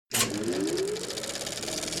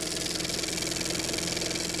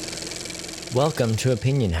Welcome to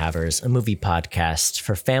Opinion Havers, a movie podcast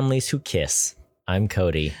for families who kiss. I'm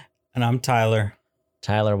Cody. And I'm Tyler.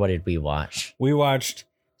 Tyler, what did we watch? We watched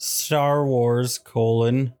Star Wars,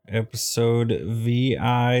 episode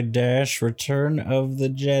VI Return of the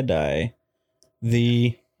Jedi.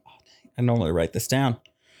 I normally write this down.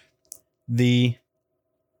 The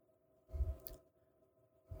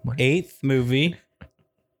eighth movie,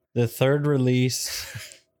 the third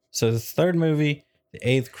release. So the third movie, the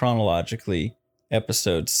eighth chronologically,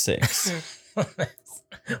 episode 6.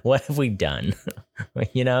 What have we done?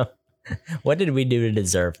 You know, what did we do to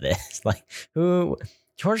deserve this? Like,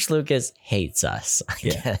 George Lucas hates us, I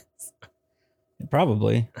guess.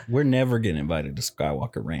 Probably. We're never getting invited to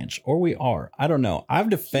Skywalker Ranch. Or we are. I don't know. I've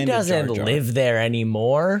defended He doesn't Jar Jar. live there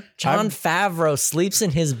anymore. Jon Favreau sleeps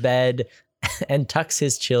in his bed and tucks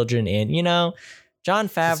his children in. You know, Jon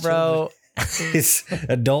Favreau... His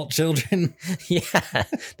adult children. Yeah,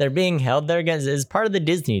 they're being held there against is part of the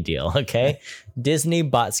Disney deal. Okay, Disney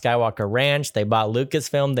bought Skywalker Ranch. They bought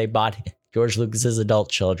Lucasfilm. They bought George Lucas's adult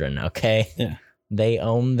children. Okay, yeah, they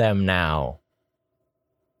own them now.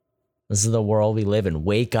 This is the world we live in.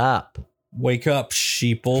 Wake up,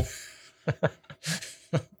 sheeple.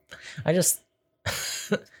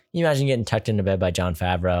 You imagine getting tucked into bed by Jon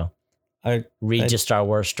Favreau. I read just Star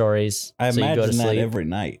Wars stories. I so imagine you go to that sleep. Every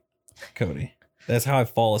night. Cody. That's how I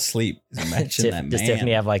fall asleep. Is imagine that man. Does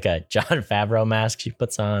Tiffany have like a Jon Favreau mask she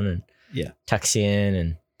puts on and tucks you in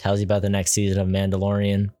and tells you about the next season of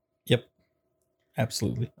Mandalorian? Yep.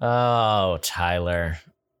 Absolutely. Oh, Tyler.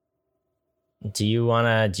 Do you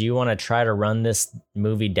wanna try to run this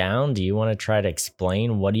movie down? Do you want to try to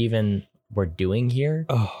explain what even we're doing here?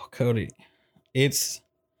 Oh, Cody. Here's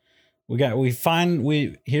what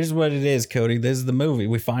it is, Cody. This is the movie.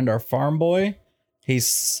 We find our farm boy.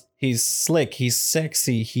 He's slick. He's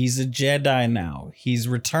sexy. He's a Jedi now. He's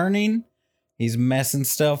returning. He's messing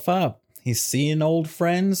stuff up. He's seeing old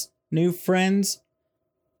friends, new friends.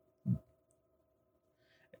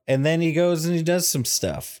 And then he goes and he does some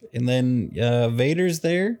stuff. And then Vader's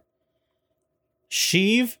there.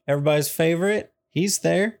 Sheev, everybody's favorite. He's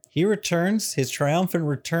there. He returns. His triumphant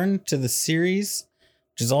return to the series,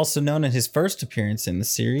 which is also known as his first appearance in the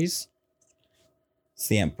series. It's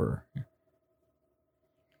the Emperor.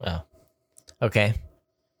 Wow. Okay.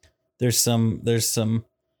 There's some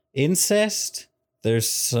incest.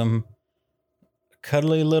 There's some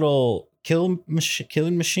cuddly little killing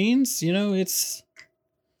machines. You know,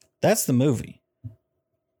 that's the movie.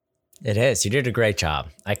 It is. You did a great job.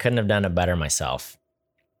 I couldn't have done it better myself.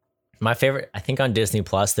 My favorite, I think on Disney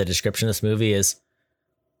Plus, the description of this movie is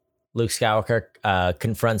Luke Skywalker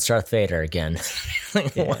confronts Darth Vader again.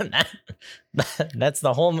 That's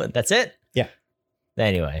the whole. That's it. Yeah.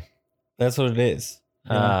 Anyway, that's what it is.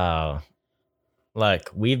 Oh, look,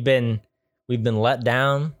 we've been let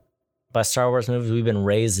down by Star Wars movies. We've been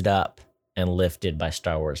raised up and lifted by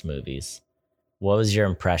Star Wars movies. What was your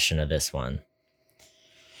impression of this one?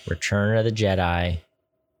 Return of the Jedi.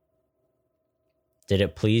 Did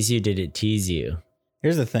it please you? Did it tease you?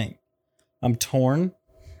 Here's the thing. I'm torn.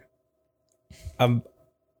 I'm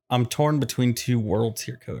torn between two worlds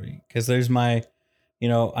here, Cody. Because there's my,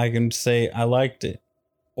 I can say I liked it.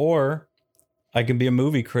 Or I can be a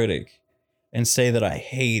movie critic and say that I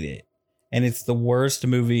hate it. And it's the worst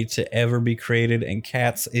movie to ever be created, and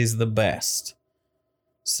Cats is the best.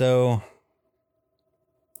 So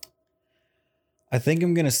I think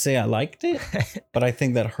I'm gonna say I liked it, but I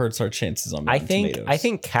think that hurts our chances on Rotten Tomatoes. I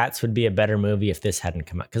think Cats would be a better movie if this hadn't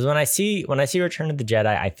come out. Because when I see Return of the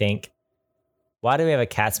Jedi, I think, why do we have a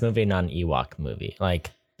Cats movie and not an Ewok movie?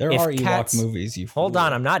 Like, there are Ewok movies. Hold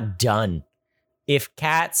on, I'm not done. If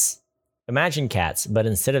Cats, imagine Cats, but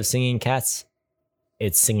instead of singing cats,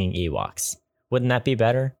 it's singing Ewoks. Wouldn't that be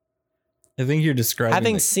better? I think you're describing.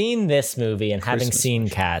 Having seen this movie and having seen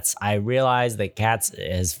Cats, I realize that Cats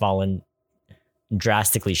has fallen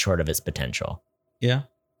drastically short of its potential. Yeah.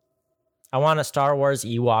 I want a Star Wars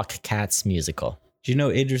Ewok Cats musical. Do you know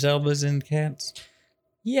Idris Elba's in Cats?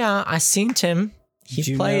 Yeah, I seen him.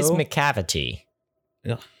 He plays McCavity.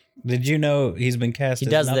 Yeah. Did you know he's been cast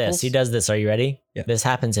as Knuckles? He does this. Are you ready? Yeah. This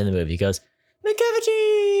happens in the movie. He goes,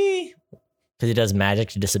 McCavity! Because he does magic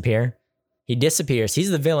to disappear. He disappears.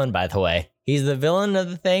 He's the villain, by the way. He's the villain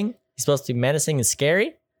of the thing. He's supposed to be menacing and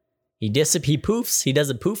scary. He poofs. He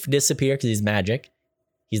does a poof, disappear because he's magic.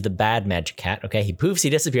 He's the bad magic cat. Okay, he poofs,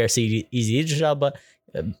 he disappears. So he's Idris Elba.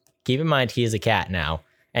 Keep in mind, he is a cat now.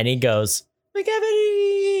 And he goes,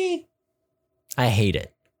 McCavity! I hate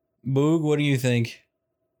it. Boog, what do you think?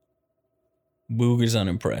 Boog is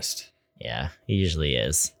unimpressed. Yeah, he usually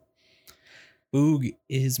is. Boog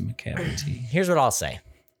is McCavity. Here's what I'll say.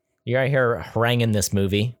 You're out here haranguing this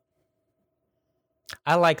movie.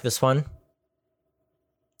 I like this one.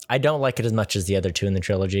 I don't like it as much as the other two in the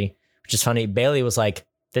trilogy, which is funny. Bailey was like,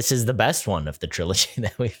 this is the best one of the trilogy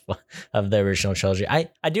of the original trilogy. I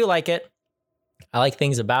do like it. I like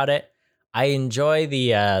things about it. I enjoy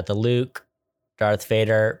the Luke, Darth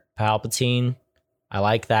Vader, Palpatine. I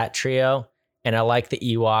like that trio, and I like the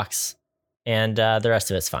Ewoks, and the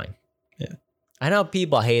rest of it's fine. Yeah, I know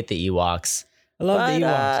people hate the Ewoks. I love the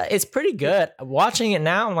Ewoks. It's pretty good. Watching it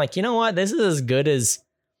now, I'm like, you know what? This is as good as.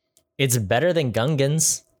 It's better than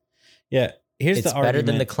Gungans. Yeah, here's It's the better argument.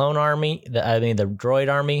 than the clone army. The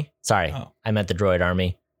droid army. Sorry, I meant the droid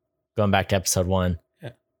army. Going back to episode 1. Yeah.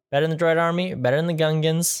 Better than the droid army. Better than the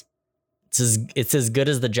Gungans. It's as good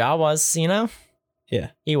as the Jawas. You know.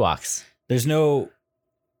 Yeah. Ewoks. There's no,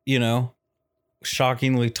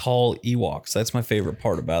 shockingly tall Ewoks. That's my favorite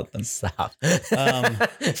part about them. Stop.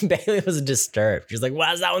 Bailey was disturbed. She's like,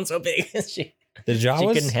 "Why is that one so big?" she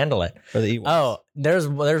Jawas couldn't handle it. or the Ewoks? Oh, there's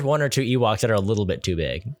one or two Ewoks that are a little bit too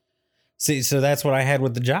big. See, so that's what I had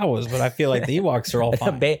with the Jawas, but I feel like the Ewoks are all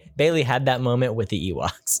fine. Bailey had that moment with the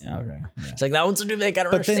Ewoks. Okay. Yeah. It's like, that one's too big. I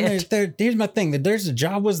don't But understand. then here's my thing. There's the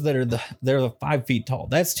Jawas that are they're 5 feet tall.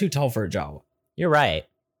 That's too tall for a Jawa. You're right.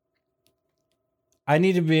 I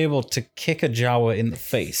need to be able to kick a Jawa in the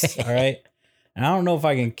face. All right. And I don't know if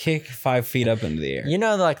I can kick 5 feet up into the air. You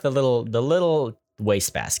know, like the little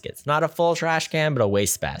waste baskets, not a full trash can, but a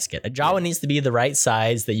waste basket. A Jawa needs to be the right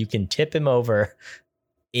size that you can tip him over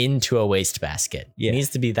into a waste basket. Yeah. It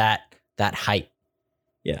needs to be that height.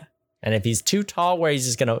 Yeah. And if he's too tall where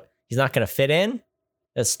he's not gonna fit in,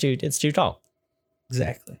 it's too tall.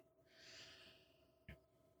 Exactly.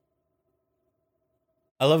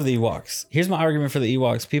 I love the Ewoks. Here's my argument for the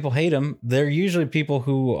Ewoks. People hate them. They're usually people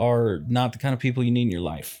who are not the kind of people you need in your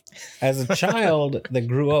life. As a child that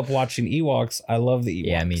grew up watching Ewoks, I love the Ewoks.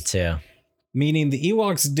 Yeah, me too. Meaning the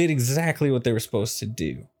Ewoks did exactly what they were supposed to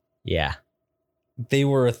do. Yeah. They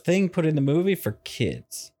were a thing put in the movie for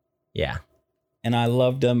kids. Yeah. And I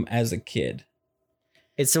loved them as a kid.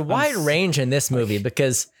 It's a wide range in this movie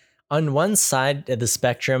because on one side of the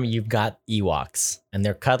spectrum, you've got Ewoks and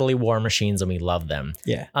they're cuddly war machines and we love them.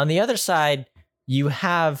 Yeah. On the other side, you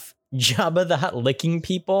have Jabba the Hutt licking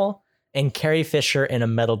people and Carrie Fisher in a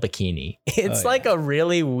metal bikini. It's like a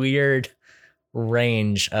really weird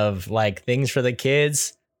range of like things for the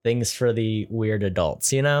kids, things for the weird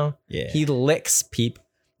adults, you know? Yeah. He licks people.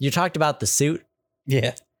 You talked about the suit.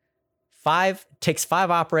 Yeah. Takes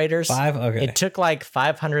 5 operators. 5? Okay. It took like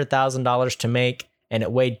 $500,000 to make, and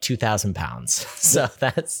it weighed 2,000 pounds. So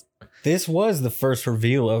This was the first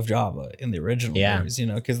reveal of Jabba in the original movies,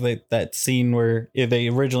 because that scene where they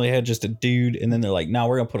originally had just a dude, and then they're like, "No,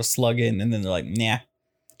 we're gonna put a slug in," and then they're like, "Nah,"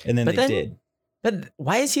 and then they did. But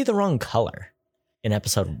why is he the wrong color in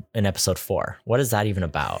episode 4? What is that even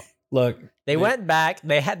about? Look, they went back.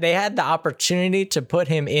 They had the opportunity to put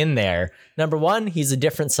him in there. Number 1, he's a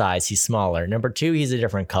different size. He's smaller. Number 2, he's a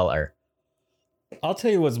different color. I'll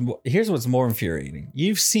tell you here's what's more infuriating.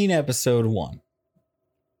 You've seen episode 1.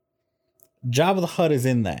 Jabba the Hutt is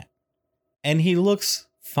in that. And he looks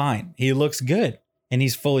fine. He looks good. And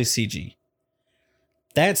he's fully CG.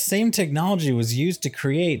 That same technology was used to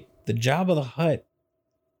create the Jabba the Hutt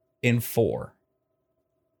in 4.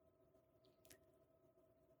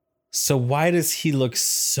 So why does he look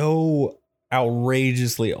so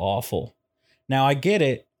outrageously awful? Now, I get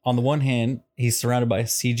it. On the one hand, he's surrounded by a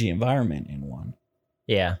CG environment in 1.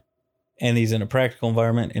 Yeah. And he's in a practical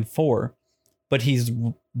environment in 4. But he's,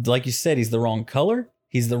 like you said, he's the wrong color.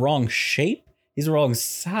 He's the wrong shape. He's the wrong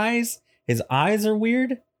size. His eyes are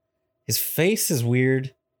weird. His face is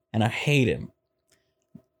weird. And I hate him.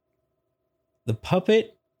 The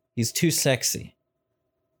puppet, he's too sexy.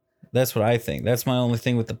 That's what I think. That's my only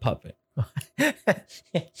thing with the puppet.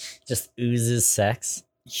 Just oozes sex.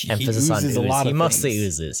 Emphasis on ooze. He mostly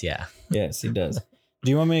oozes, yeah. Yes, he does. Do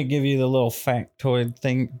you want me to give you the little factoid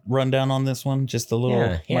thing rundown on this one? Just a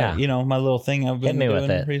little, my little thing I've been doing.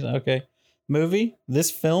 Hit me with it. Okay. Movie, this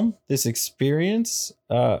film, this experience.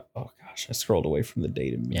 Oh gosh, I scrolled away from the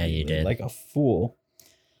date immediately. Yeah, you did. Like a fool.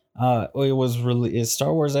 It was it's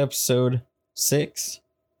Star Wars Episode 6,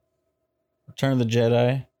 Return of the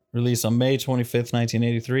Jedi, released on May 25th,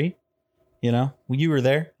 1983. You were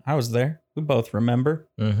there. I was there. We both remember.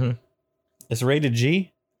 Mm-hmm. It's rated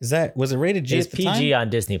G. Was it rated G? It's at the PG time? on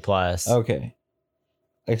Disney Plus. Okay.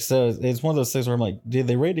 So it's one of those things where I'm like, did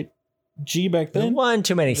they rate it G back then? One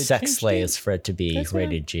too many They sex changed slaves it? for it to be That's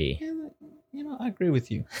rated G. I agree with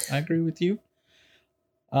you.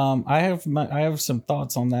 I have some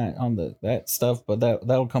thoughts on that stuff, but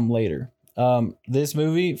that'll come later. This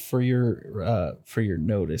movie, for your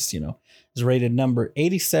notice, is rated number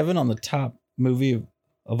 87 on the top movie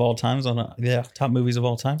of all times top movies of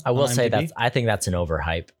all time. I will on say IMDb. I think that's an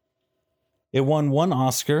overhype. It won 1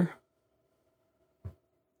 Oscar,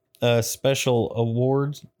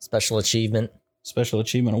 special achievement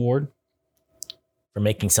award. For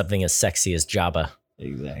making something as sexy as Jabba.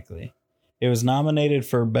 Exactly. It was nominated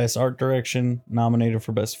for Best Art Direction, nominated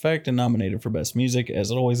for Best Effect, and nominated for Best Music, as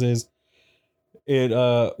it always is. It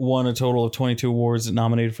won a total of 22 awards,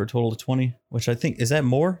 nominated for a total of 20, which I think, is that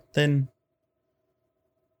more than,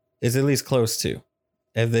 is at least close to.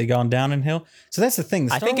 Have they gone down in hill? So that's the thing.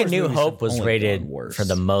 The I Star think A Wars New movies Hope have was only rated gone worse. for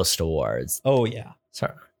the most awards. Oh, yeah.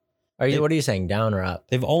 Sorry. They- What are you saying? Down or up?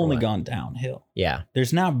 They've only what? gone downhill. Yeah.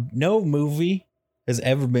 There's no movie has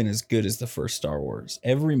ever been as good as the first Star Wars.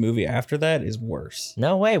 Every movie after that is worse.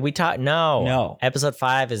 No way. No. No. Episode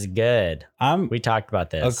 5 is good. We talked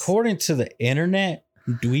about this. According to the internet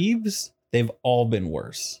dweebs, they've all been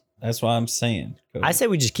worse. That's what I'm saying. Cody. I say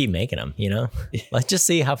we just keep making them, Let's just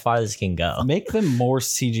see how far this can go. Make them more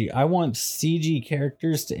CG. I want CG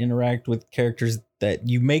characters to interact with characters that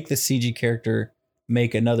you make the CG character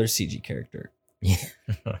make another CG character. Yeah.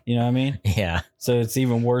 You know what I mean? Yeah. So it's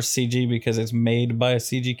even worse CG because it's made by a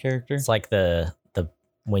CG character. It's like the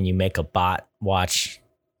when you make a bot watch,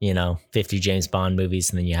 50 James Bond movies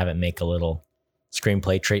and then you have it make a little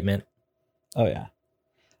screenplay treatment. Oh yeah.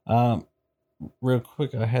 Real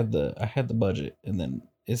quick, I had the budget and then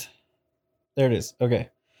there it is. Okay.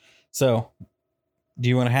 So do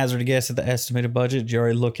you want to hazard a guess at the estimated budget? Did you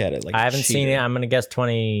already look at it? I haven't seen it. I'm gonna guess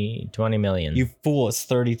 20 million. You fool, it's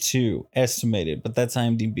 32 estimated, but that's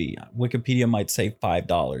IMDb. Wikipedia might say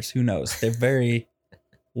 $5. Who knows? They're very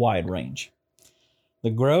wide range. The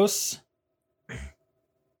gross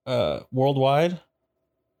worldwide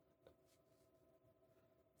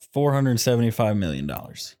 $475 million.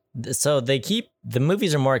 So the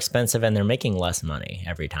movies are more expensive and they're making less money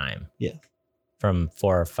every time. Yeah. From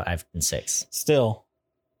 4, 5, and 6. Still,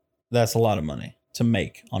 that's a lot of money to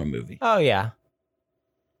make on a movie. Oh yeah.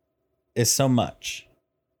 It's so much.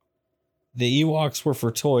 The Ewoks were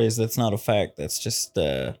for toys. That's not a fact. That's just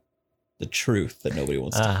the truth that nobody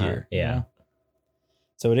wants to hear. Yeah.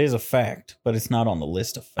 So it is a fact, but it's not on the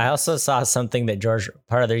list of facts. I also saw something that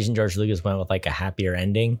part of the reason George Lucas went with like a happier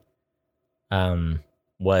ending,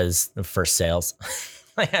 was the first sales.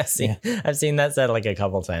 Like I've seen that said like a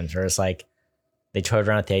couple times where it's like they toyed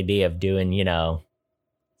around with the idea of doing,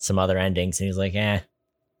 some other endings, and he's like, let's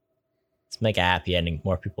make a happy ending.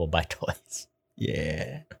 More people will buy toys.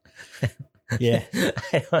 Yeah. Yeah.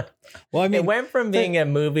 Well, I mean, it went from being a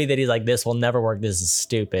movie that he's like, this will never work, this is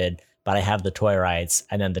stupid, but I have the toy rights,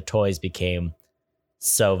 and then the toys became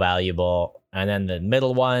so valuable, and then the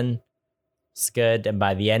middle one is good, and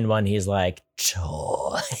by the end one, he's like,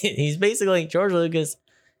 toy. He's basically George Lucas.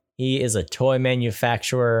 He is a toy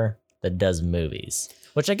manufacturer that does movies,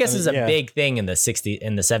 which I guess is a big thing in the 60s,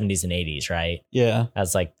 in the 70s and 80s, right? Yeah.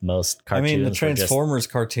 As like most cartoons. I mean, the Transformers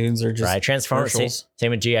cartoons are just right. Transformers, same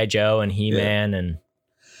with G.I. Joe and He-Man and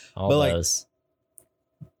all those.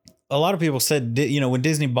 A lot of people said, when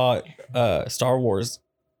Disney bought Star Wars,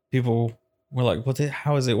 people were like,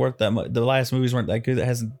 how is it worth that much? The last movies weren't that good. It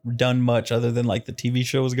hasn't done much other than like the TV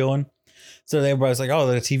show was going. So everybody's like, oh,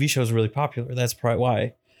 the TV show is really popular. That's probably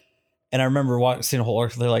why. And I remember seeing a whole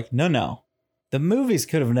article. They're like, no. The movies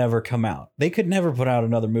could have never come out. They could never put out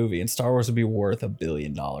another movie, and Star Wars would be worth $1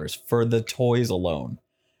 billion for the toys alone.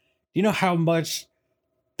 Do you know how much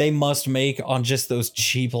they must make on just those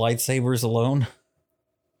cheap lightsabers alone?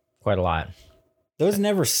 Quite a lot. Those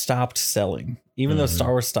never stopped selling, even though Star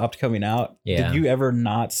Wars stopped coming out. Yeah. Did you ever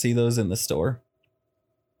not see those in the store?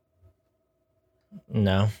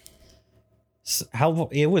 No.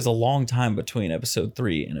 It was a long time between episode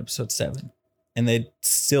 3 and episode 7, and they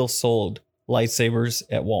still sold lightsabers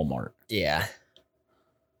at Walmart. Yeah.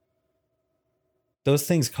 Those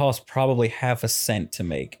things cost probably half a cent to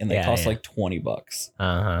make, and they cost like $20.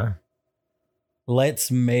 Uh-huh.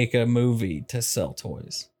 Let's make a movie to sell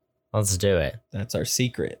toys. Let's do it. That's our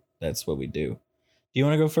secret. That's what we do. Do you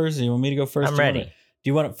want to go first? Do you want me to go first? I'm ready. Do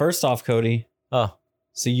you want it first off, Cody? Oh.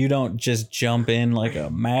 So you don't just jump in like a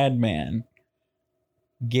madman.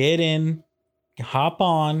 Get in, hop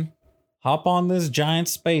on this giant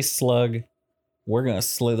space slug. We're going to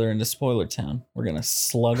slither into Spoiler Town. We're going to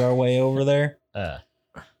slug our way over there.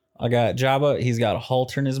 I got Jabba. He's got a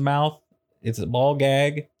halter in his mouth. It's a ball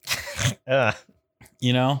gag. No.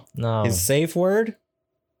 His safe word?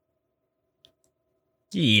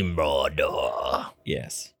 Steamroller.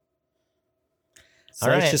 Yes. All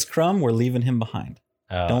right. Salacious Crumb, we're leaving him behind.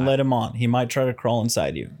 Oh, Don't let him on. He might try to crawl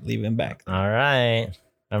inside you. Leave him back. All right.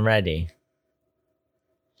 I'm ready.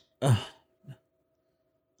 Ugh.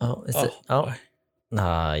 Oh, is it? Oh.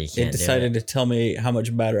 No, you It can't decided do it. to tell me how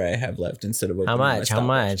much battery I have left instead of How opening my much? How stopwatch.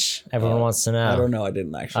 much? Everyone wants to know. I don't know. I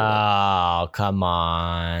didn't actually. Oh, come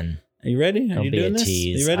on. Are you ready? Are Don't you be a doing this?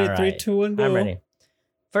 tease. You ready? All 3, right. 2, 1, go. I'm ready.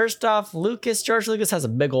 First off, George Lucas has a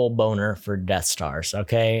big old boner for Death Stars,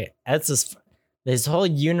 okay? That's his whole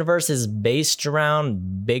universe is based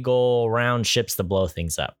around big old round ships to blow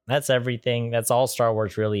things up. That's everything. That's all Star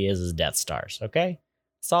Wars really is Death Stars, okay?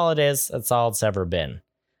 That's all it is. That's all it's ever been.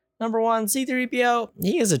 Number one, C-3PO,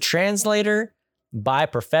 he is a translator by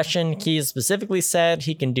profession. He has specifically said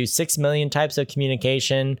he can do 6 million types of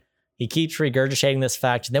communication. He keeps regurgitating this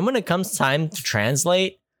fact. Then when it comes time to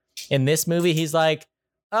translate, in this movie, he's like,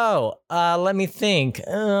 let me think.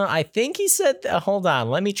 I think he said, hold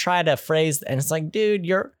on, let me try to phrase. And it's like, dude,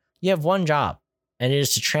 you have one job, and it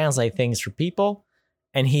is to translate things for people.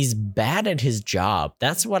 And he's bad at his job.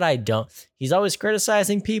 That's what I don't. He's always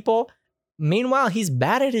criticizing people. Meanwhile, he's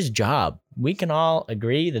bad at his job. We can all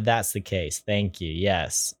agree that that's the case. Thank you.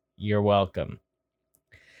 Yes, you're welcome.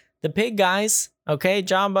 The pig guys, okay,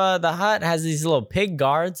 Jabba the Hutt has these little pig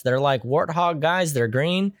guards. They're like warthog guys. They're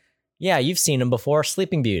green. Yeah, you've seen them before.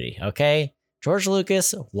 Sleeping Beauty, okay? George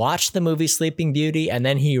Lucas watched the movie Sleeping Beauty, and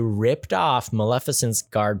then he ripped off Maleficent's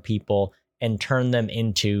guard people and turned them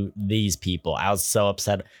into these people. I was so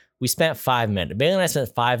upset. We spent 5 minutes. Bailey and I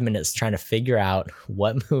spent 5 minutes trying to figure out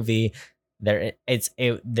what movie they're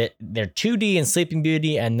 2D in Sleeping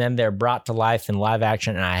Beauty, and then they're brought to life in live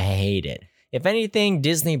action, and I hate it. If anything,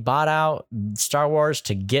 Disney bought out Star Wars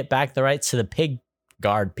to get back the rights to the pig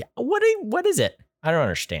guard. What is it? I don't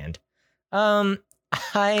understand.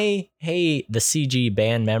 I hate the CG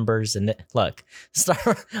band members, and look,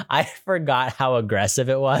 I forgot how aggressive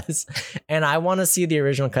it was, and I want to see the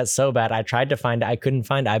original cut so bad. I tried to find it, I couldn't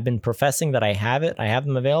find it. I've been professing that I have it. I have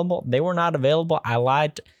them available. They were not available. I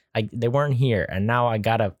lied. They weren't here, and now I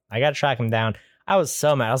gotta track them down. I was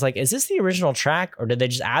so mad. I was like, is this the original track, or did they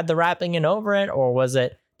just add the rapping in over it, or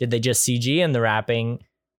did they just CG in the rapping?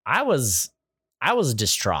 I was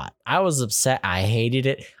distraught. I was upset. I hated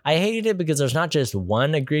it. I hated it because there's not just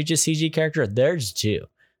one egregious CG character. There's two.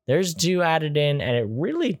 There's two added in, and it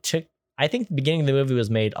really took. I think the beginning of the movie was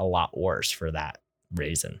made a lot worse for that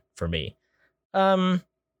reason for me.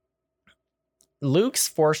 Luke's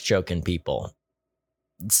force choking people.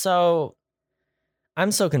 So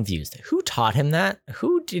I'm so confused. Who taught him that?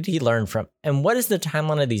 Who did he learn from? And what is the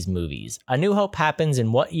timeline of these movies? A New Hope happens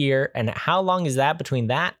in what year? And how long is that between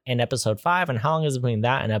that and episode 5? And how long is it between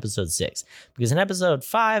that and episode 6? Because in episode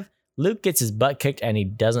 5, Luke gets his butt kicked and he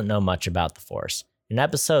doesn't know much about the Force. In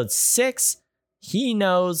episode 6, he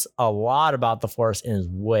knows a lot about the Force and is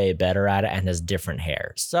way better at it and has different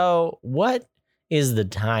hair. So what is the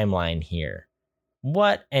timeline here?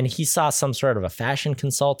 What? And he saw some sort of a fashion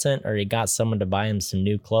consultant, or he got someone to buy him some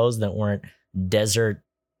new clothes that weren't desert,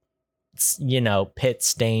 pit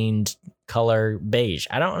stained color beige.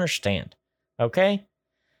 I don't understand. Okay.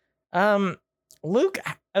 Luke.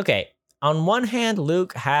 Okay. On one hand,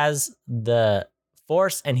 Luke has the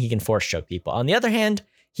Force and he can force choke people. On the other hand,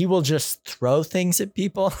 he will just throw things at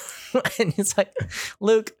people. And it's like,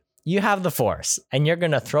 Luke, you have the Force, and you're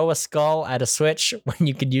going to throw a skull at a switch when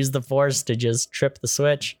you could use the Force to just trip the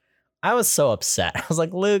switch. I was so upset. I was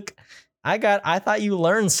like, Luke, I thought you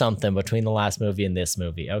learned something between the last movie and this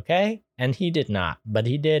movie, okay? And he did not, but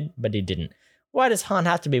he did, but he didn't. Why does Han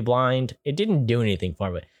have to be blind? It didn't do anything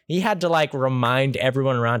for him. He had to remind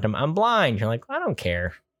everyone around him, I'm blind. You're like, I don't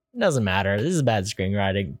care. It doesn't matter. This is bad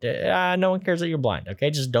screenwriting. No one cares that you're blind,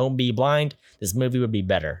 okay? Just don't be blind. This movie would be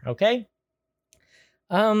better, okay?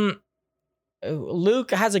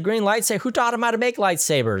 Luke has a green lightsaber. Who taught him how to make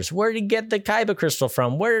lightsabers? Where did he get the Kyber crystal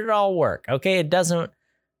from? Where did it all work? Okay, it doesn't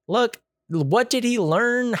look. What did he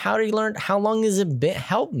learn? How did he learn? How long has it been?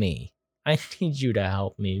 Help me. I need you to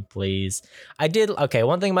help me, please. Okay,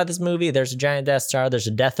 one thing about this movie, there's a giant Death Star. There's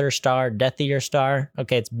a Deather Star, Deathier Star.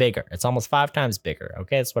 Okay, it's bigger. It's almost 5 times bigger.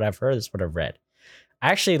 Okay, that's what I've heard. That's what I've read. I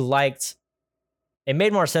actually liked, it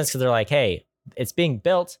made more sense because they're like, hey, it's being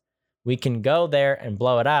built. We can go there and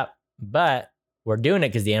blow it up, but we're doing it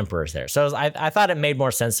because the Emperor's there. So I thought it made more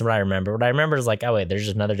sense than what I remember. What I remember is like, oh, wait, there's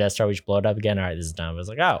just another Death Star. We should blow it up again. All right, this is done. I was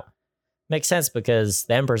like, oh, makes sense because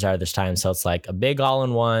the Emperor's are this time. So it's like a big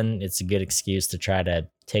all-in-one. It's a good excuse to try to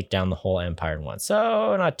take down the whole Empire in one.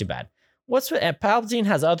 So not too bad. Palpatine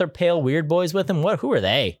has other pale weird boys with him. Who are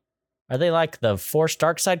they? Are they like the Force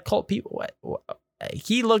dark side cult people? What?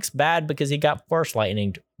 He looks bad because he got Force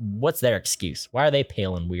lightning. What's their excuse? Why are they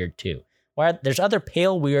pale and weird too? Why? There's other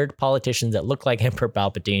pale, weird politicians that look like Emperor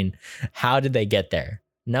Palpatine. How did they get there?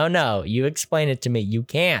 No, you explain it to me. You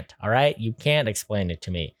can't, all right? You can't explain it to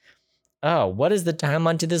me. Oh, what is the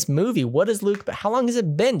timeline to this movie? What is Luke? How long has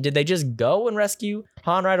it been? Did they just go and rescue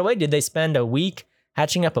Han right away? Did they spend a week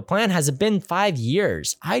hatching up a plan? Has it been 5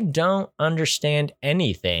 years? I don't understand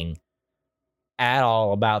anything at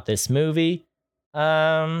all about this movie.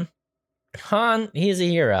 Han, he's a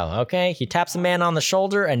hero, okay? He taps a man on the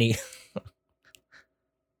shoulder and he...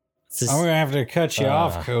 I'm going to have to cut you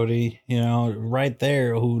off, Cody. You know, right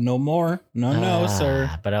there. Who, no more? No, sir.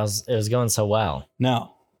 But it was going so well.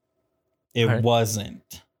 No, it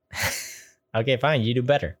wasn't. Okay, fine. You do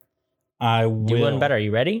better. I will. Do one better. Are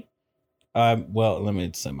you ready? Well, let me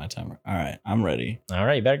set my timer. All right, I'm ready. All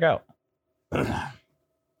right, you better go.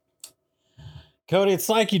 Cody, it's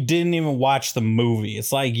like you didn't even watch the movie.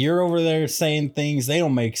 It's like you're over there saying things, they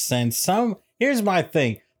don't make sense. Here's my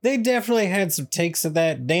thing. They definitely had some takes of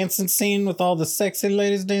that dancing scene with all the sexy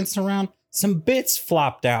ladies dancing around. Some bits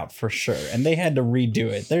flopped out for sure, and they had to redo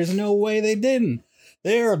it. There's no way they didn't.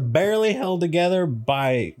 They are barely held together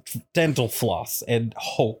by dental floss and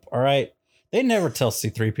hope, all right? They never tell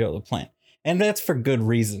C-3PO the plan, and that's for good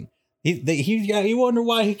reason. You wonder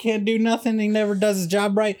why he can't do nothing. He never does his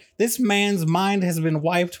job right. This man's mind has been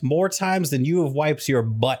wiped more times than you have wiped your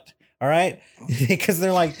butt. All right, because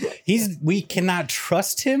they're like, we cannot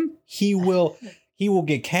trust him. He will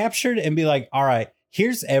get captured and be like, all right,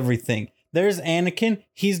 here's everything. There's Anakin.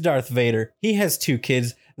 He's Darth Vader. He has 2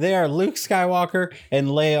 kids. They are Luke Skywalker and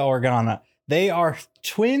Leia Organa. They are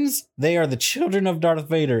twins. They are the children of Darth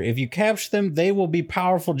Vader. If you capture them, they will be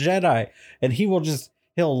powerful Jedi, and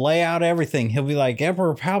he'll lay out everything. He'll be like,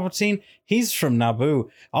 Emperor Palpatine, he's from Naboo.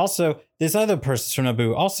 Also, this other person's from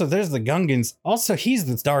Naboo. Also, there's the Gungans. Also, he's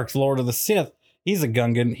the Dark Lord of the Sith. He's a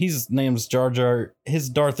Gungan. His name's Jar Jar. His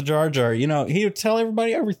Darth Jar Jar. You know, he would tell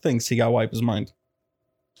everybody everything so he got to wipe his mind.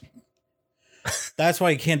 That's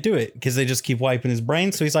why he can't do it, because they just keep wiping his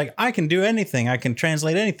brain. So he's like, I can do anything. I can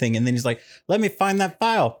translate anything. And then he's like, let me find that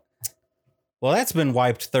file. Well, that's been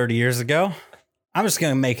wiped 30 years ago. I'm just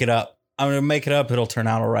going to make it up. I'm going to make it up. It'll turn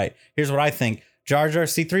out all right. Here's what I think. Jar Jar,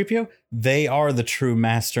 C-3PO, they are the true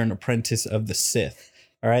master and apprentice of the Sith.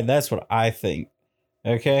 All right. That's what I think.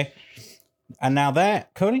 Okay. And now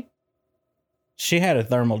that, Cody, she had a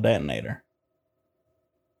thermal detonator.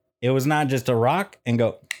 It was not just a rock and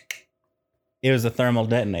go. It was a thermal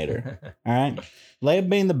detonator. All right. Leia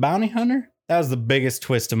being the bounty hunter, that was the biggest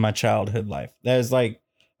twist of my childhood life. That was like,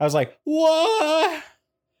 I was like, what?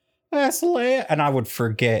 That's Leia. And I would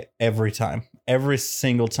forget every time. Every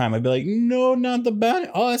single time. I'd be like, no, not the bounty.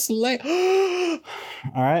 Oh, it's Leia.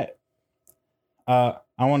 All right. I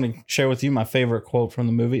want to share with you my favorite quote from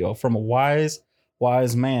the movie. Oh, from a wise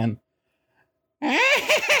man.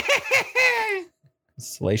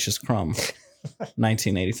 Salacious Crumb.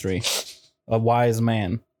 1983. A wise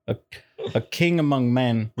man. A king among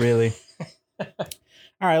men, really.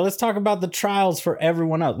 All right, let's talk about the trials for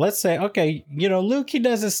everyone else. Let's say, okay, Luke, he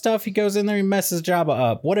does his stuff. He goes in there, he messes Jabba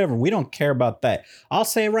up. Whatever. We don't care about that. I'll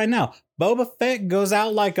say it right now. Boba Fett goes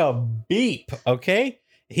out like a beep, okay?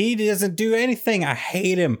 He doesn't do anything. I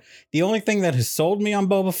hate him. The only thing that has sold me on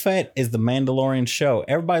Boba Fett is the Mandalorian show.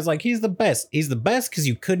 Everybody's like, he's the best. He's the best because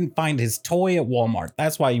you couldn't find his toy at Walmart.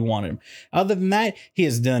 That's why you wanted him. Other than that, he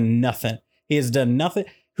has done nothing. He has done nothing.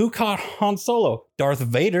 Who caught Han Solo? Darth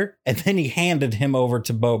Vader. And then he handed him over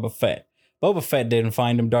to Boba Fett. Boba Fett didn't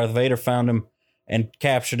find him. Darth Vader found him and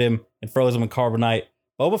captured him and froze him in carbonite.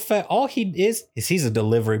 Boba Fett, all he is he's a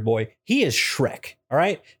delivery boy. He is Shrek. All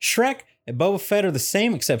right? Shrek and Boba Fett are the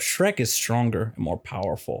same, except Shrek is stronger and more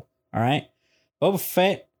powerful. All right? Boba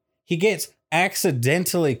Fett, he gets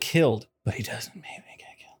accidentally killed, but he doesn't maybe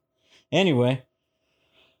get killed. Anyway,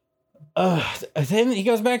 then he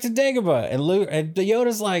goes back to Dagobah, and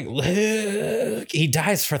Yoda's like, Luke. He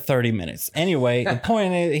dies for 30 minutes. Anyway, the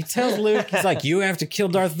point is, he tells Luke, he's like, you have to kill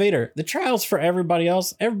Darth Vader. The trials for everybody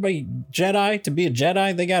else, everybody Jedi, to be a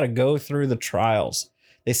Jedi, they got to go through the trials.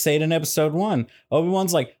 They say it in episode 1.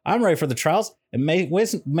 Obi-Wan's like, I'm ready for the trials. And Mace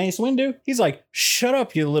Windu, he's like, shut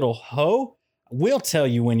up, you little hoe. We'll tell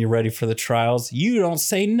you when you're ready for the trials. You don't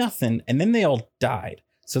say nothing. And then they all died.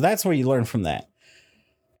 So that's where you learn from that.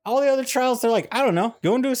 All the other trials, they're like, I don't know,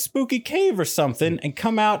 go into a spooky cave or something and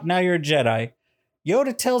come out. Now you're a Jedi.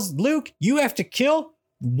 Yoda tells Luke, you have to kill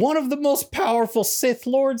one of the most powerful Sith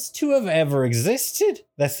Lords to have ever existed.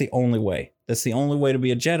 That's the only way. That's the only way to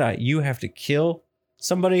be a Jedi. You have to kill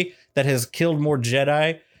somebody that has killed more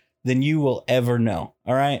Jedi than you will ever know.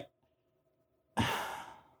 All right?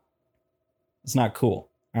 It's not cool.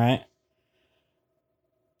 All right?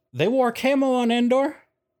 They wore camo on Endor.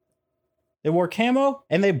 They wore camo,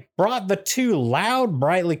 and they brought the two loud,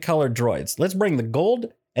 brightly colored droids. Let's bring the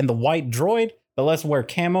gold and the white droid, but let's wear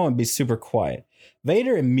camo and be super quiet.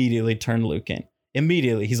 Vader immediately turned Luke in.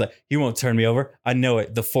 Immediately. He's like, "You won't turn me over. I know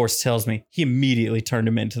it. The Force tells me." He immediately turned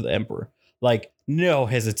him into the Emperor. Like, no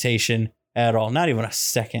hesitation at all. Not even a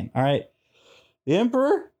second. All right. The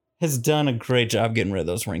Emperor has done a great job getting rid of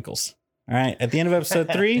those wrinkles. All right. At the end of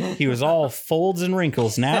episode 3, he was all folds and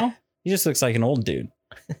wrinkles. Now, he just looks like an old dude.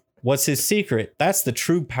 What's his secret? That's the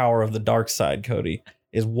true power of the dark side, Cody,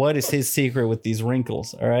 is what is his secret with these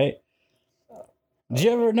wrinkles, all right? Did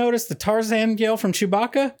you ever notice the Tarzan yell from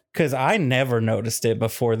Chewbacca? Because I never noticed it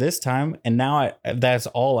before this time, and now that's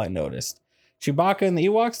all I noticed. Chewbacca and the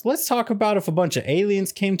Ewoks, let's talk about if a bunch of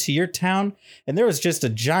aliens came to your town and there was just a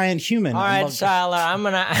giant human. All right, Tyler, I'm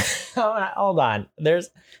gonna hold on.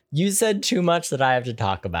 You said too much that I have to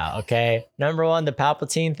talk about, okay? Number one, the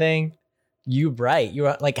Palpatine thing.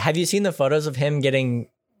 You're like, have you seen the photos of him getting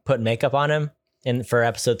put makeup on him for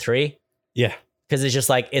episode 3? Yeah. Because it's just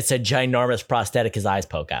like, it's a ginormous prosthetic his eyes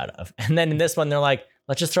poke out of. And then in this one, they're like,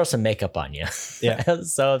 let's just throw some makeup on you. Yeah.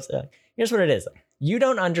 So here's what it is. You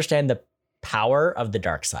don't understand the power of the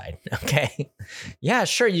dark side, okay? Yeah,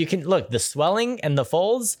 sure, you can, look, the swelling and the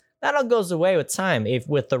folds, that all goes away with time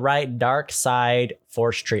with the right dark side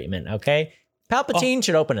Force treatment, okay? Palpatine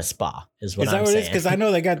should open a spa, is what I'm saying. Is that what it is? Because I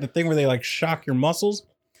know they got the thing where they like shock your muscles.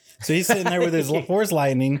 So he's sitting there with his Force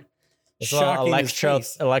lightning, shocking his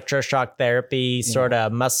face. Electroshock therapy, sort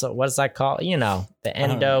of muscle. What does that call? You know, the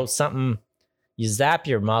endo something. You zap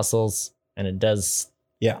your muscles and it does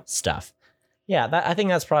stuff. Yeah, I think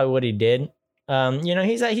that's probably what he did.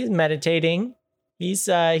 He's meditating. He's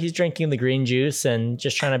drinking the green juice and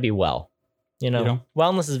just trying to be well.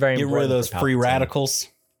 Wellness is very important. Get rid of those free radicals.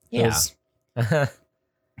 Yeah.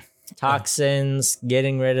 Toxins,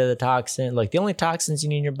 getting rid of the toxin. Look, the only toxins you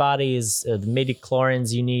need in your body is the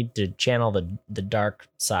midichlorians you need to channel the dark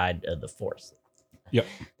side of the Force. Yep.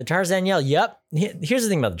 The Tarzan yell. Yep. Here's the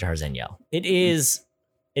thing about the Tarzan yell. It is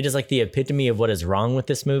like the epitome of what is wrong with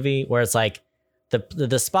this movie, where it's like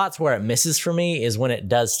the spots where it misses for me is when it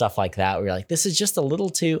does stuff like that, where you're like, this is just a little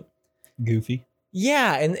too goofy.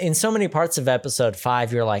 Yeah. And in so many parts of episode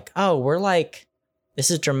 5, you're like, oh, we're like,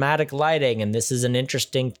 this is dramatic lighting and this is an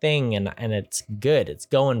interesting thing and it's good. It's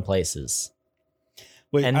going places.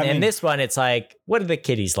 Wait, and this one, it's like, what are the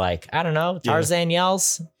kiddies like? I don't know. Tarzan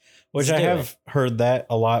yells. Which I have heard that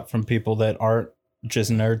a lot from people that aren't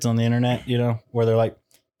just nerds on the internet, where they're like,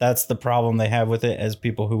 that's the problem they have with it as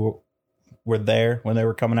people who were there when they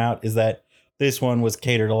were coming out, is that this one was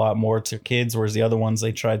catered a lot more to kids, whereas the other ones,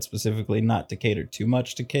 they tried specifically not to cater too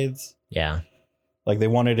much to kids. Yeah. Like they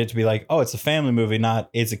wanted it to be like, oh, it's a family movie, not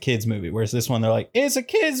it's a kid's movie. Whereas this one, they're like, it's a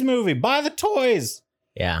kid's movie. Buy the toys.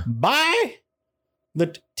 Yeah. Buy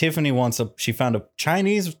Tiffany she found a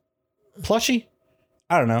Chinese plushie.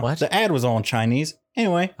 I don't know. What? The ad was all in Chinese.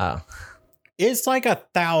 Anyway. Oh. It's like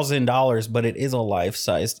 $1,000, but it is a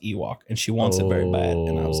life-sized Ewok, and she wants it very bad.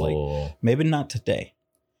 And I was like, maybe not today.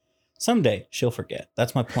 Someday she'll forget.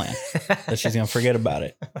 That's my plan. That she's gonna forget about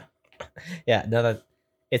it. Yeah, no,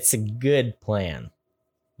 it's a good plan.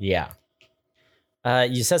 Yeah.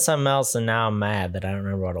 You said something else, and now I'm mad that I don't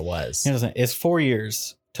remember what it was. It's 4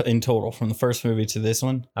 years in total from the first movie to this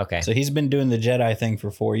one. Okay. So he's been doing the Jedi thing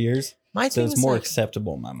for 4 years. So it's more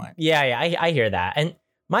acceptable in my mind. Yeah, I hear that. And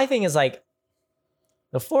my thing is like,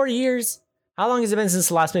 the 4 years, how long has it been since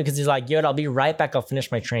the last movie? Because he's like, Yoda, I'll be right back. I'll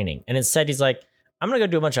finish my training. And instead he's like, I'm going to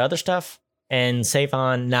go do a bunch of other stuff and save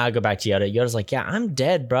on. Now I go back to Yoda. Yoda's like, yeah, I'm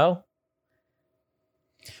dead, bro.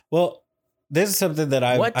 Well, this is something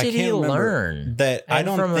that What did he learn? That I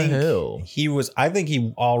don't from think who? He was. I think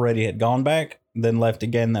he already had gone back, then left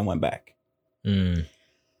again, then went back.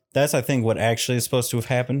 That's, I think, what actually is supposed to have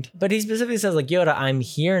happened. But he specifically says, like, Yoda, I'm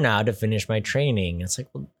here now to finish my training. It's like,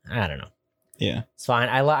 well, I don't know. Yeah. It's fine.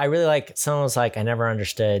 I really like, someone was like, I never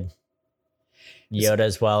understood Yoda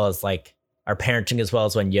as well as like our parenting, as well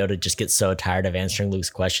as when Yoda just gets so tired of answering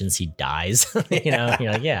Luke's questions, he dies. You're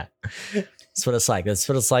like, yeah, that's what it's like. That's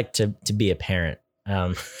what it's like to be a parent.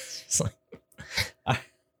 It's like,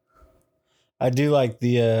 I do like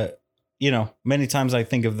the, many times I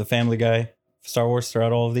think of the Family Guy Star Wars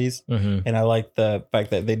throughout all of these. Mm-hmm. And I like the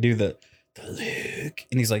fact that they do the Luke,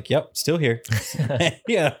 and he's like, yep, still here.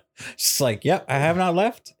 Yeah. Just like, yep, I have not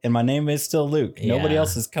left, and my name is still Luke. Yeah. Nobody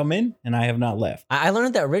else has come in, and I have not left. I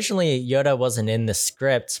learned that originally Yoda wasn't in the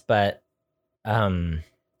script, but they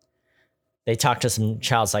talked to some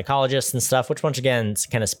child psychologists and stuff, which once again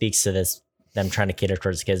kind of speaks to them trying to cater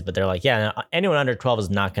towards kids. But they're like, yeah, anyone under 12 is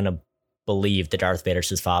not going to believe that Darth Vader's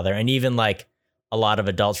his father. And even like a lot of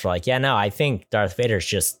adults were like, yeah, no, I think Darth Vader's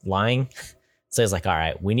just lying. So he's like, all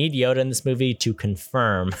right, we need Yoda in this movie to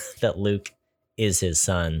confirm that Luke is his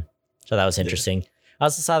son. So that was interesting. I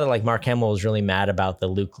also saw that like Mark Hamill was really mad about the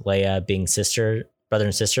Luke Leia being brother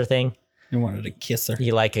and sister thing. He wanted to kiss her.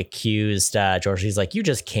 He like accused George. He's like, you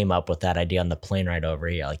just came up with that idea on the plane ride over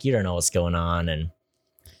here. Like, you don't know what's going on. And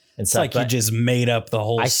it's stuff. like you just made up the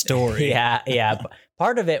whole story. Yeah.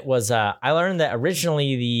 Part of it was I learned that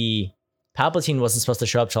originally the Palpatine wasn't supposed to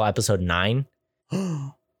show up till episode 9.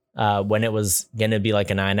 When it was going to be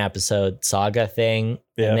like a 9-episode saga thing.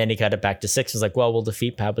 Yeah. And then he cut it back to 6. It was like, well, we'll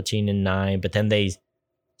defeat Palpatine in 9. But then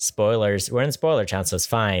spoilers, we're in spoiler town, so it's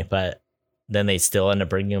fine. But then they still end up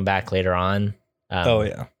bringing him back later on.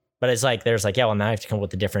 Yeah. But it's like, there's like, yeah, well, now I have to come up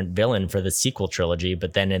with a different villain for the sequel trilogy.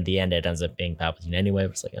 But then in the end, it ends up being Palpatine anyway.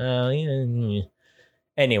 It's like, oh, yeah.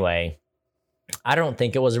 Anyway, I don't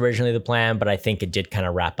think it was originally the plan, but I think it did kind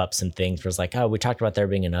of wrap up some things where it's like, oh, we talked about there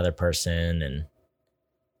being another person, and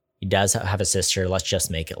he does have a sister. Let's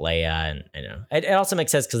just make it Leia. And you know, it also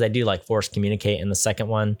makes sense because they do like force communicate in the second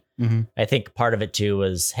one. Mm-hmm. I think part of it too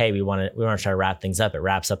was, hey, we want to try to wrap things up. It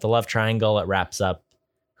wraps up the love triangle. It wraps up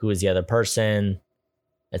who is the other person,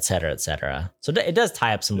 et cetera, et cetera. So it does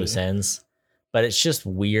tie up some loose ends, but it's just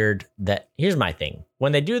weird that, here's my thing.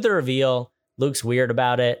 When they do the reveal, Luke's weird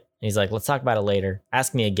about it. And he's like, let's talk about it later.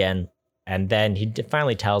 Ask me again. And then he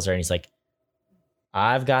finally tells her, and he's like,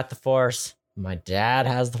 I've got the Force. My dad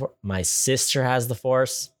has the Force. My sister has the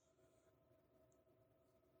Force.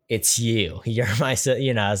 It's you. You're my sister.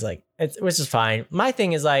 You know, I was like, which is fine. My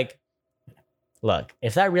thing is like, look,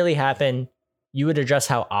 if that really happened, you would address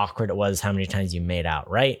how awkward it was, how many times you made out,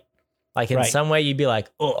 right? Like in some way you'd be like,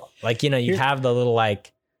 oh, like, you know, you'd have the little,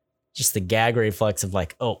 like, just the gag reflex of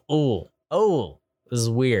like, oh, this is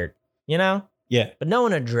weird, you know? Yeah. But no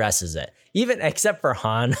one addresses it. Even except for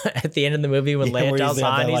Han at the end of the movie when Leia tells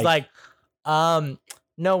Han, he's like,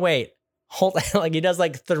 no, wait, hold on. Like he does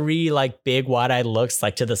like 3 like big wide-eyed looks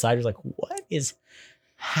like to the side. He's like, what is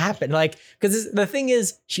happening? Like, because the thing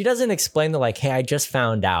is, she doesn't explain the like, hey, I just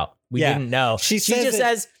found out. We didn't know. She just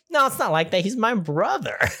says, no, it's not like that. He's my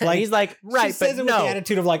brother. Like, he's like, right, she says it with the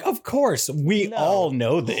attitude of like, of course, we all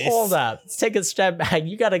know this. Hold up. Let's take a step back.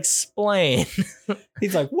 You got to explain.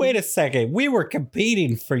 He's like, wait a second. We were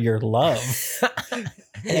competing for your love.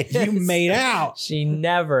 And you made out. She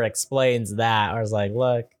never explains that. I was like,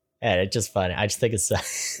 look, it's just funny. I just think it's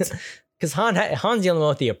because Han's the only one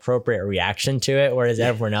with the appropriate reaction to it, whereas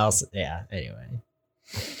everyone else, anyway.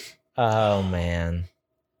 Oh, man.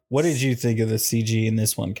 What did you think of the CG in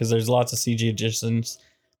this one? Because there's lots of CG additions.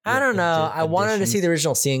 I don't know. I wanted to see the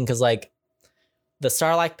original scene because, like, the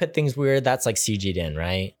Sarlacc pit thing's weird. That's like CG'd in,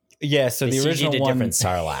 right? Yeah. So the original CG'd one, a different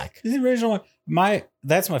Sarlacc. The original one,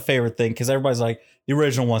 that's my favorite thing because everybody's like, the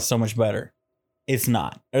original one's so much better. It's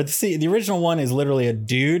not. Or the original one is literally a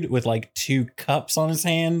dude with like 2 cups on his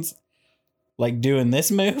hands, like doing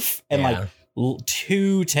this move, and like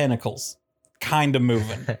 2 tentacles. Kind of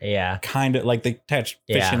moving. Kind of like they attached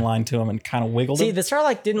fishing line to him and kind of wiggled him. The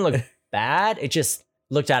Sarlacc didn't look bad. It just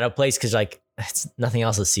looked out of place because like it's nothing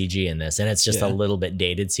else is CG in this. And it's just a little bit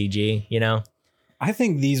dated CG, you know? I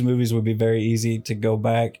think these movies would be very easy to go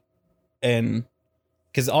back and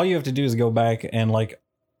because all you have to do is go back and like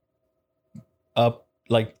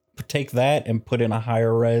take that and put in a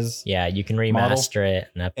higher res. Yeah, you can remaster it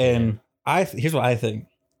and update it. Here's what I think.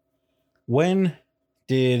 When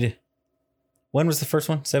was the first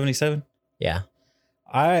one? 77? Yeah.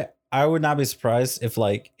 I would not be surprised if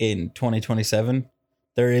like in 2027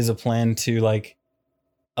 there is a plan to like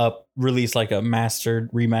release like a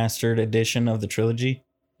remastered edition of the trilogy.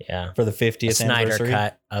 Yeah. For the 50th anniversary. Snyder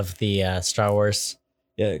cut of the Star Wars.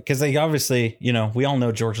 Yeah, because they obviously, you know, we all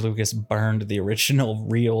know George Lucas burned the original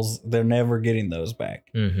reels. They're never getting those back.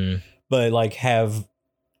 Mm-hmm. But like have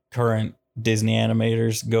current Disney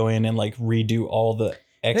animators go in and like redo all the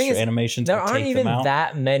extra animations. There aren't even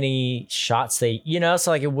that many shots so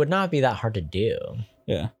like it would not be that hard to do.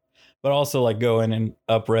 Yeah. But also like go in and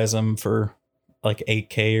up-res them for like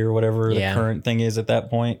 8K or whatever the current thing is at that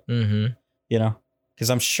point. Mm-hmm. You know? Because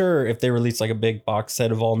I'm sure if they release like a big box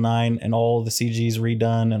set of all 9 and all the CG's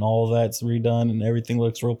redone and all that's redone and everything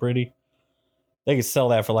looks real pretty, they could sell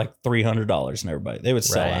that for like $300 and everybody. They would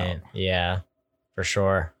sell out. Yeah, for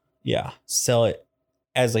sure. Yeah. Sell it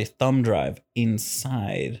as a thumb drive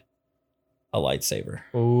inside a lightsaber.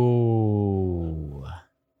 Ooh.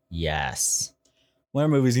 Yes. When are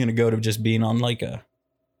movies going to go to just being on like a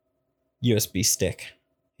USB stick,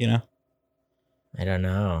 you know? I don't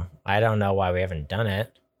know. I don't know why we haven't done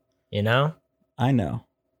it, you know? I know.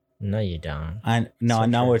 No, you don't. I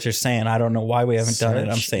know what you're saying. I don't know why we haven't done it.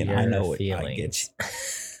 I'm Search saying I your know it. I get you.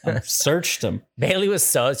 I've searched them. Bailey was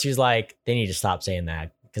she was like, they need to stop saying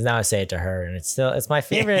that. Because now I say it to her, and it's my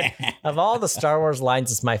favorite of all the Star Wars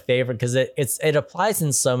lines. It's my favorite because it applies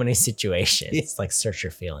in so many situations. It's like, search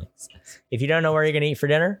your feelings. If you don't know where you're gonna eat for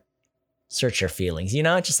dinner, search your feelings. You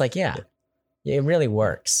know, it's just like, yeah, it really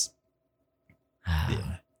works.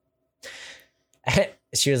 Yeah.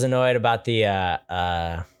 She was annoyed about the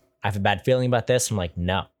I have a bad feeling about this. I'm like,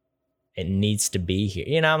 no, it needs to be here.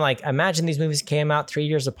 You know, I'm like, imagine these movies came out 3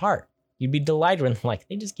 years apart. You'd be delighted when, like,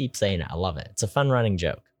 they just keep saying it. I love it. It's a fun running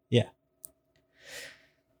joke. Yeah.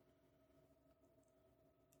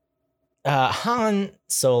 Han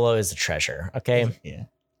Solo is a treasure. Okay. Yeah.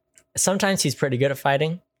 Sometimes he's pretty good at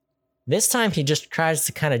fighting. This time he just tries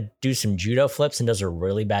to kind of do some judo flips and does a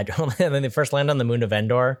really bad job. And then they first land on the moon of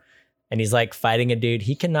Endor and he's like fighting a dude.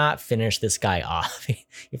 He cannot finish this guy off.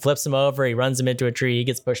 He flips him over. He runs him into a tree. He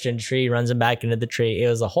gets pushed into a tree. He runs him back into the tree. It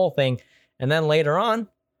was a whole thing. And then later on,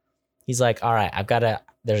 he's like, all right,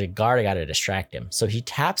 there's a guard. I got to distract him. So he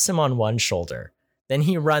taps him on one shoulder. Then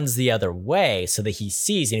he runs the other way so that he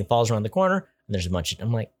sees and he falls around the corner. And there's a bunch of,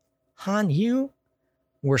 I'm like, Han, you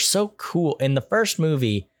were so cool. In the first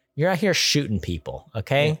movie, you're out here shooting people.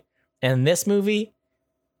 Okay. Yeah. And in this movie,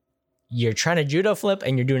 you're trying to judo flip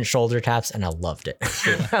and you're doing shoulder taps. And I loved it.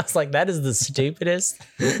 Yeah. I was like, that is the stupidest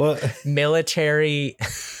military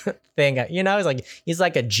thing. You know, he's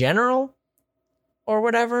like a general or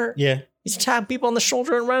whatever. Yeah. He's tapping people on the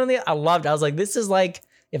shoulder and running I loved it. I was like, this is like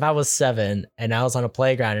if I was 7 and I was on a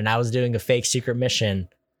playground and I was doing a fake secret mission,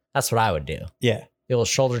 that's what I would do. Yeah. It will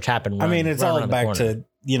shoulder tap and run. I mean, it's all back to,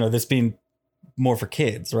 you know, this being more for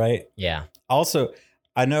kids, right? Yeah. Also,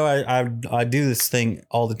 I know I do this thing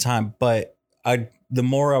all the time, but the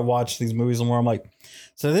more I watch these movies, the more I'm like,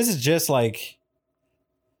 so this is just like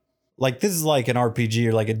this is like an RPG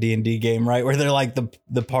or like a D&D game, right? Where they're like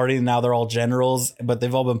the party and now they're all generals, but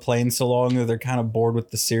they've all been playing so long that they're kind of bored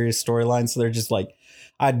with the serious storyline. So they're just like,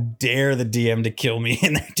 I dare the DM to kill me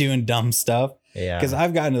and they're doing dumb stuff. Yeah. Because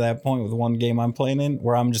I've gotten to that point with one game I'm playing in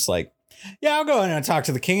where I'm just like, yeah, I'll go in and talk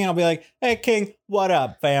to the king and I'll be like, hey, king, what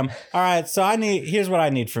up, fam? All right, so here's what I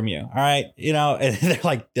need from you. All right, you know, and they're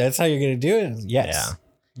like, that's how you're going to do it? Yes. Yeah.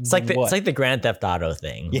 It's like the Grand Theft Auto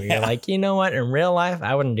thing where you're like, you know what? In real life,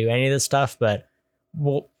 I wouldn't do any of this stuff, but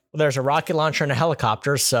there's a rocket launcher and a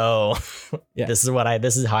helicopter, so this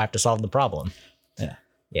is how I have to solve the problem. Yeah.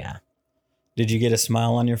 Yeah. Did you get a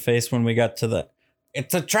smile on your face when we got to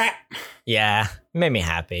it's a trap? Yeah. It made me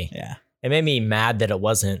happy. Yeah. It made me mad that it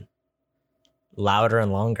wasn't louder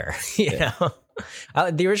and longer. you know?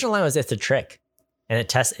 The original line was, it's a trick. And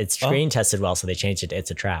it's screen tested well, so they changed it to, it's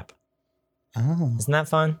a trap. Oh. Isn't that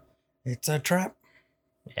fun? It's a trap.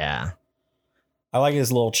 Yeah. I like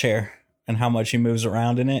his little chair and how much he moves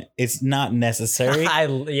around in it. It's not necessary.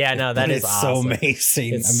 That is awesome. So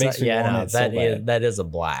amazing. It makes me want it so bad. That is a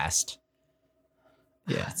blast.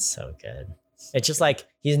 Yeah. It's so good. It's just like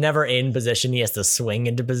he's never in position. He has to swing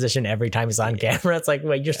into position every time he's on camera. It's like,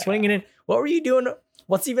 wait, you're swinging in. What were you doing?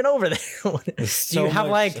 What's even over there? Do you have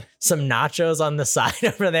like some nachos on the side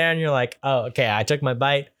over there? And you're like, oh, okay, I took my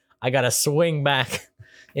bite. I got to swing back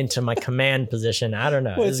into my command position. I don't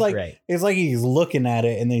know. Well, it's like great. It's like he's looking at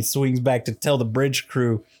it and then he swings back to tell the bridge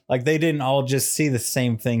crew. Like they didn't all just see the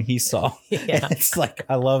same thing he saw. Yeah. It's like,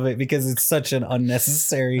 I love it because it's such an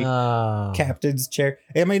unnecessary captain's chair.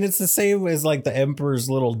 I mean, it's the same as like the Emperor's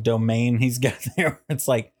little domain he's got there. It's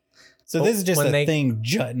like, so this is just a thing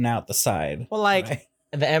jutting out the side. Well, like right?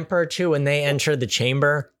 The Emperor too, when they enter the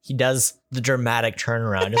chamber, he does the dramatic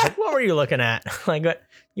turnaround. It's like, what were you looking at? Like, what?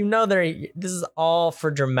 You know, this is all for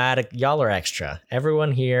dramatic. Y'all are extra.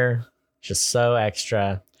 Everyone here, just so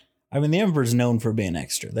extra. I mean, the Emperor's known for being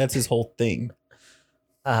extra. That's his whole thing.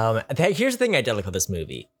 Here's the thing I did like with this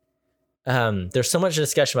movie. There's so much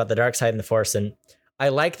discussion about the dark side and the Force, and I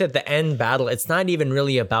like that the end battle, it's not even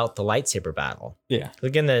really about the lightsaber battle. Yeah.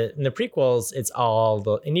 Like in the prequels, it's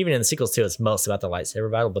all and even in the sequels too, it's most about the lightsaber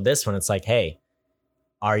battle. But this one, it's like, hey,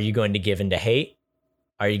 are you going to give into hate?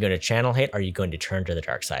 Are you going to channel hate? Are you going to turn to the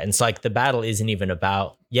dark side? And it's like the battle isn't even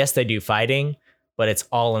about, yes, they do fighting, but it's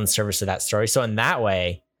all in service of that story. So in that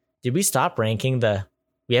way, did we stop ranking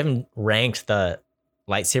we haven't ranked the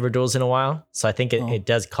lightsaber duels in a while. So I think it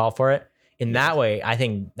does call for it. In that way, I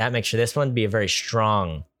think that makes sure this one be a very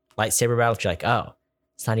strong lightsaber battle. You're like, oh,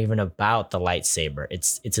 it's not even about the lightsaber.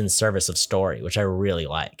 It's in service of story, which I really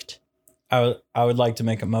liked. I would like to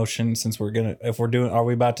make a motion since are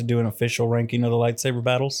we about to do an official ranking of the lightsaber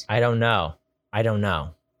battles? I don't know.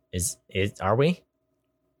 Are we?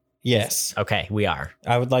 Yes. Okay, we are.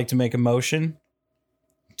 I would like to make a motion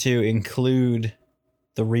to include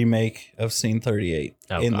the remake of Scene 38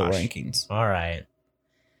 in gosh. the rankings. All right.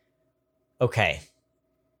 Okay.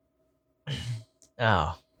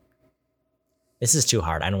 Oh. This is too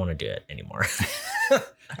hard. I don't want to do it anymore. All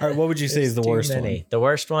right, what would you say is the worst one? The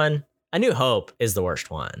worst one? A New Hope is the worst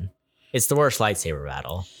one. It's the worst lightsaber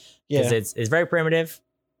battle. Because it's very primitive.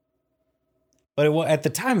 But at the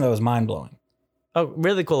time, that was mind-blowing. Oh,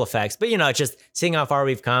 really cool effects. But, it's just seeing how far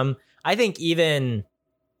we've come. I think even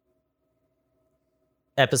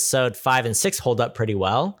episode 5 and 6 hold up pretty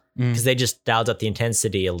well. Because they just dialed up the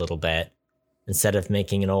intensity a little bit. Instead of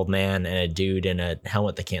making an old man and a dude in a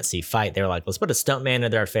helmet that can't see fight, they were like, let's put a stuntman in their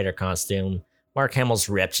Darth Vader costume. Mark Hamill's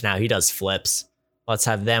ripped now. He does flips. Let's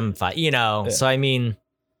have them fight. Yeah. So I mean,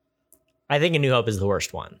 I think A New Hope is the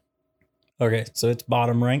worst one. Okay, so it's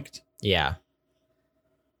bottom ranked. Yeah.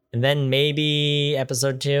 And then maybe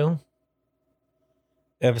episode 2.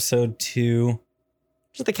 Episode 2.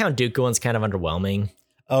 Just the Count Dooku one's kind of underwhelming.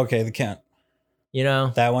 Okay, the count.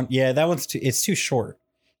 That one. Yeah, that one's it's too short.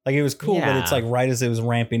 Like, it was cool, but it's like right as it was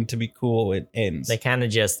ramping to be cool, it ends. They kind of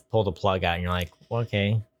just pulled a plug out and you're like, well,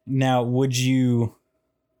 okay. Now, would you...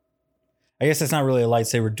 I guess it's not really a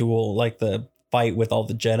lightsaber duel, like the fight with all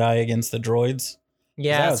the Jedi against the droids.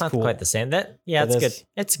 Yeah, it's not quite the same. It's good.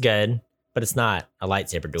 It's good, but it's not a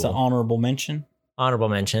lightsaber duel. It's an honorable mention? Honorable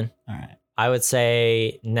mention. All right. I would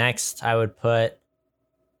say next I would put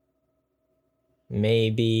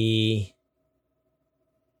maybe...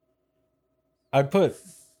 I'd put...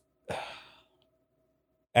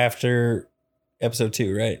 After episode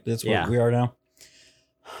 2, right? That's where we are now.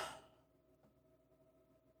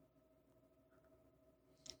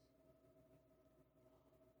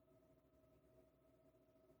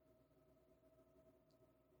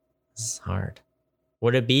 This is hard.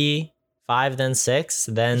 Would it be 5 then 6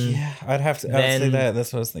 then? Yeah, I'd have to. I would say that.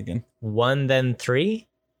 That's what I was thinking. 1 then 3.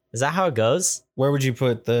 Is that how it goes? Where would you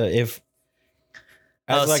put the if?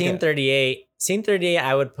 Scene 38. Scene 38.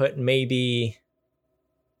 I would put maybe.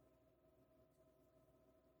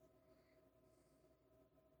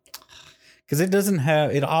 Because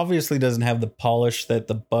it obviously doesn't have the polish that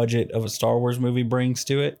the budget of a Star Wars movie brings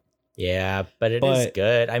to it. Yeah, but it is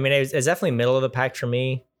good. I mean, it's definitely middle of the pack for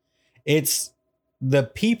me. It's the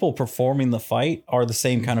people performing the fight are the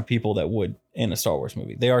same kind of people that would in a Star Wars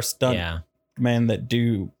movie. They are stunt men that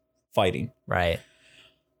do fighting. Right.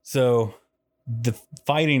 So the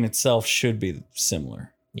fighting itself should be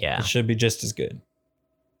similar. Yeah. It should be just as good.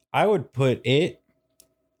 I would put it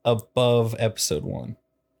above episode 1.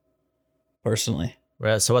 Personally.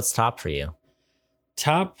 So what's top for you?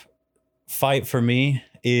 Top fight for me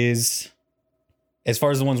is, as far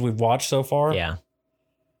as the ones we've watched so far. Yeah.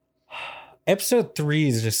 Episode 3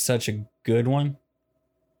 is just such a good one.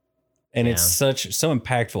 And it's so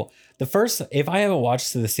impactful. The first, if I haven't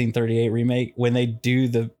watched the Scene 38 remake, when they do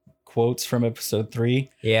the quotes from episode 3,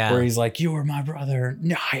 where he's like, "You were my brother.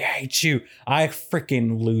 No, I hate you." I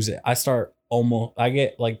freaking lose it. I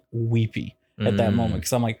get like weepy at that moment.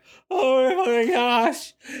 Cause I'm like, oh my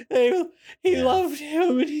gosh, he loved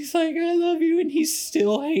him. And he's like, "I love you." And he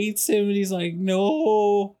still hates him. And he's like,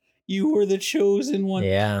 "No, you were the chosen one."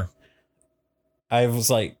 Yeah. I was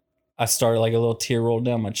like, I started like a little tear rolled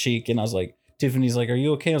down my cheek, and I was like, Tiffany's like, "Are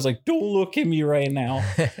you okay?" I was like, "Don't look at me right now."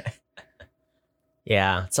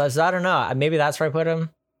 Yeah. So I don't know. Maybe that's where I put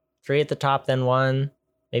him. 3 at the top, then 1.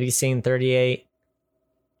 Maybe Scene 38.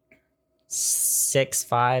 6,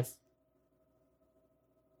 5.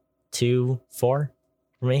 2, 4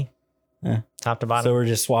 for me. Yeah. Top to bottom. So we're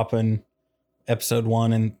just swapping episode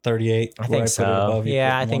 1 and 38. I think so.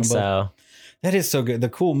 Yeah, I think so. That is so good. The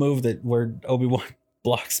cool move where Obi-Wan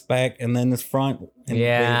blocks back and then this front. And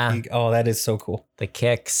that is so cool. The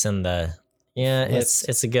kicks and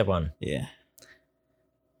it's a good one. Yeah.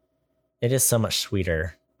 It is so much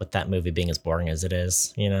sweeter with that movie being as boring as it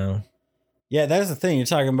is, Yeah, that's the thing. You're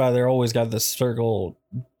talking about they're always got the circle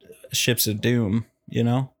ships of doom,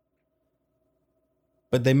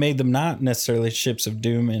 But they made them not necessarily ships of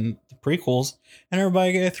doom in the prequels, and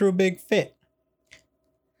everybody threw a big fit.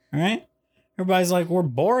 All right? Everybody's like, "We're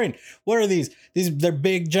boring. What are these? They're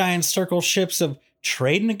big, giant circle ships of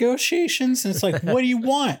trade negotiations." And it's like, what do you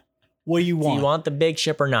want? What do you want? Do you want the big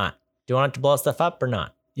ship or not? Do you want it to blow stuff up or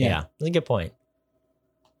not? Yeah. That's a good point.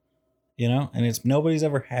 And it's nobody's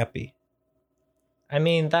ever happy. I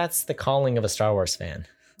mean, that's the calling of a Star Wars fan.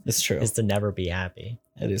 It's true. Is to never be happy.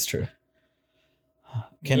 It is true.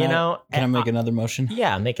 Can I make another motion?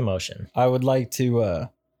 Yeah, make a motion. I would like to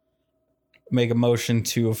make a motion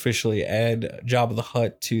to officially add Jabba the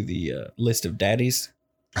Hutt to the list of daddies.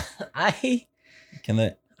 I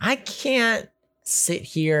can't sit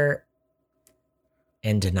here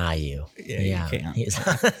and deny you. Yeah, you can't.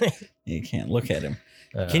 He's- You can't look at him.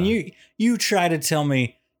 Can you try to tell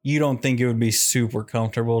me you don't think it would be super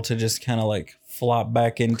comfortable to just kind of like flop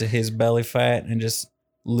back into his belly fat and just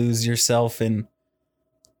lose yourself in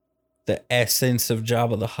the essence of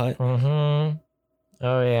Jabba the Hutt? Mm-hmm.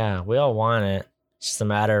 Oh yeah, we all want it. It's just a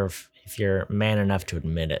matter of if you're man enough to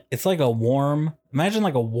admit it. It's like a warm, imagine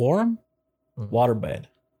like a warm waterbed.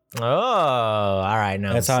 Oh, all right.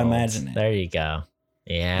 No, That's how I imagine it. There you go.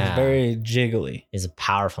 Yeah. It's very jiggly. He's a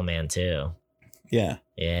powerful man too. Yeah.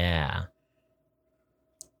 Yeah.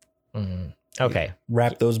 Mhm. Okay.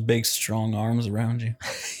 Wrap those big, strong arms around you.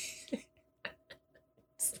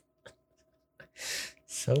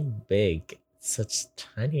 So big. Such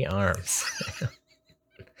tiny arms.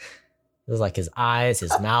 It was like his eyes,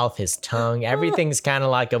 his mouth, his tongue. Everything's kind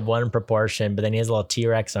of like of one proportion, but then he has little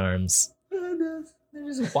T-Rex arms. They're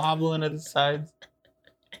just wobbling at the sides.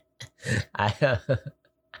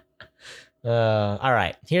 All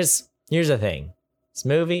right. Here's the thing. This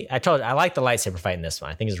movie, I told you, I like the lightsaber fight in this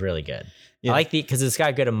one. I think it's really good. Yeah. I like because it's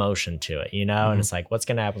got good emotion to it, you know? Mhm. And it's like, what's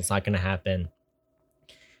going to happen? What's not going to happen?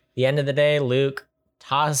 The end of the day, Luke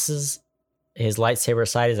tosses his lightsaber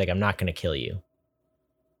aside. He's like, I'm not going to kill you.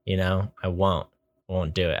 You know, I won't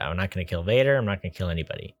do it. I'm not going to kill Vader. I'm not going to kill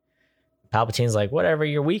anybody. Palpatine's like, whatever,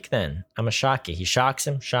 you're weak then. I'm going to shock you. He shocks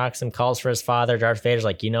him, calls for his father. Darth Vader's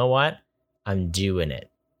like, you know what? I'm doing it.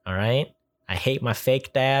 All right? I hate my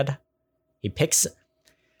fake dad. He picks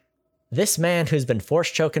this man who's been force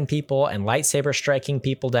choking people and lightsaber striking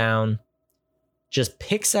people down, just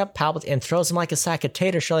picks up Palpatine and throws him like a sack of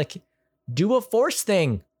tater. She's like, do a force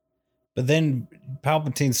thing. But then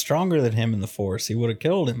Palpatine's stronger than him in the Force. He would have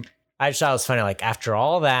killed him. I just thought it was funny. Like, after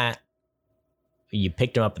all that, you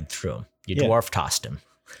picked him up and threw him. You Yeah. dwarf tossed him.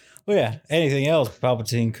 Well, yeah. Anything else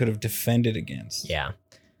Palpatine could have defended against. Yeah.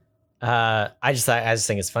 I just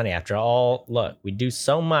think it's funny. After all, look, we do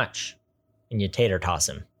so much and you tater toss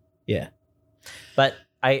him. Yeah. But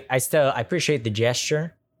I appreciate the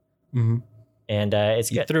gesture. Mm-hmm. And it's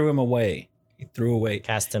He good. threw him away. He threw away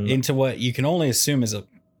Cast him. into what you can only assume is a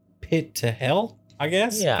pit to hell, I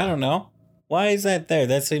guess. Yeah. I don't know. Why is that there?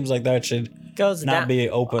 That seems like that should Goes not down. be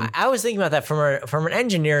open. I was thinking about that from an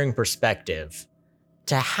engineering perspective.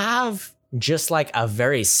 To have just like a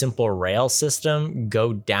very simple rail system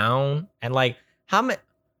go down and like how many,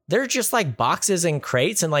 they're just like boxes and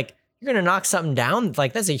crates and like you're gonna knock something down,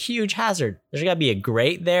 like that's a huge hazard. There's gotta be a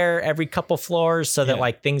grate there every couple floors so that Yeah.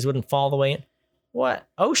 like things wouldn't fall the way in. What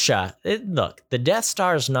OSHA? Look, the Death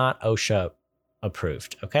Star is not OSHA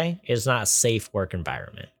approved. Okay, it's not a safe work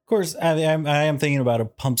environment. Of course, I am thinking about a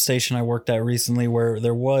pump station I worked at recently where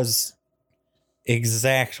there was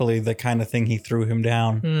exactly the kind of thing he threw him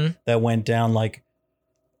down that went down like,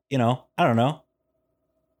 I don't know,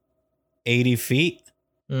 80 feet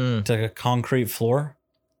to a concrete floor.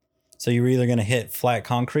 So you're either going to hit flat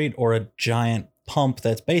concrete or a giant pump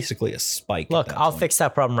that's basically a spike. at Look, that I'll point. fix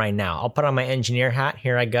that problem right now. I'll put on my engineer hat.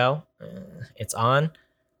 Here I go. It's on.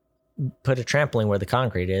 Put a trampoline where the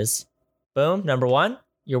concrete is. Boom. Number one,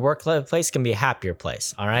 your workplace can be a happier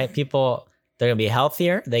place. All right. People, they're going to be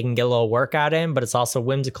healthier. They can get a little workout in, but it's also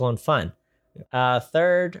whimsical and fun.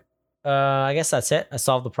 Third, I guess that's it. I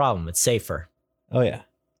solved the problem. It's safer. Oh, yeah.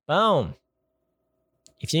 Boom.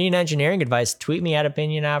 If you need engineering advice, tweet me at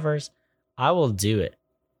Opinion Avers. I will do it.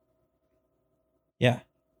 Yeah.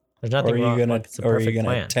 There's nothing wrong. Look, it's a Or are you perfect gonna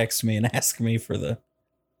plan. text me and ask me for the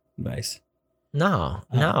advice? No.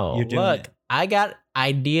 you're doing Look, it. I got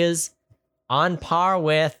ideas on par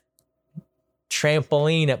with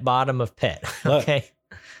trampoline at bottom of pit. Look. Okay.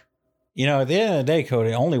 At the end of the day,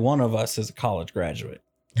 Cody, only one of us is a college graduate.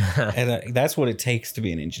 And that's what it takes to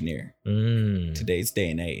be an engineer Mm, today's day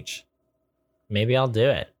and age. maybe I'll do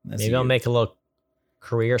it. That's Maybe I'll you. make a little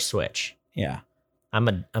career switch. Yeah. I'm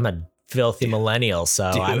a filthy millennial,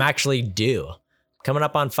 so Dude. I'm actually due. Coming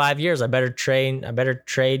up on 5 years, I better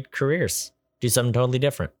trade careers. Do something totally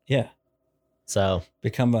different. Yeah. So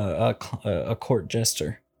Become a court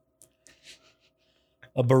jester.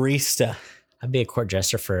 A barista. I'd be a court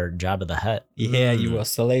jester for Jabba the Hutt. Yeah, you will.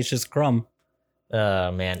 Salacious Crumb.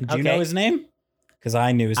 Oh man. Do you know his name? Because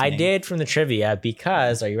I knew his I name. did from the trivia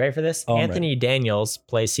because, are you ready for this? Oh, I'm Anthony Daniels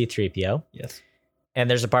plays C-3PO. Yes. And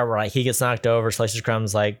there's a part where like he gets knocked over, Slices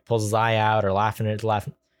Crumbs like pulls his eye out or laughing.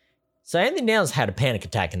 So Anthony Daniels had a panic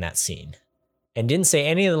attack in that scene and didn't say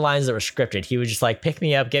any of the lines that were scripted. He was just like, pick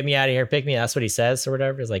me up, get me out of here, pick me up. That's what he says or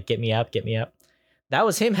whatever. It's like, get me up, get me up. That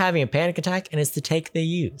was him having a panic attack and it's the take they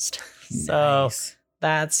used. So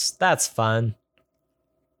Nice. that's fun.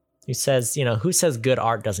 Who says good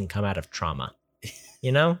art doesn't come out of trauma?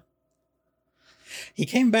 You know? He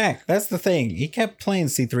came back. That's the thing. He kept playing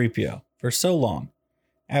C-3PO for so long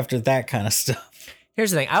after that kind of stuff.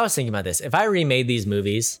 Here's the thing. I was thinking about this. If I remade these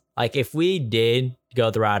movies, like if we did go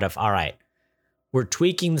the route of, all right, we're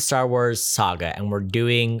tweaking the Star Wars saga and we're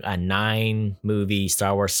doing a 9-movie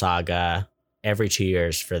Star Wars saga every 2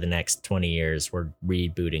 years for the next 20 years. We're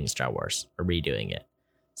rebooting Star Wars or redoing it.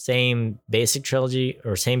 Same basic trilogy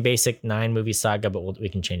or same basic 9-movie saga, but we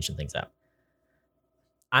can change some things up.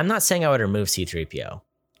 I'm not saying I would remove C-3PO,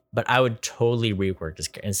 but I would totally rework his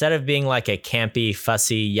character. Instead of being like a campy,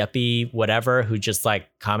 fussy, yuppie, whatever, who just like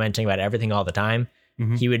commenting about everything all the time,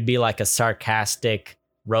 he would be like a sarcastic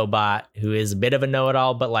robot who is a bit of a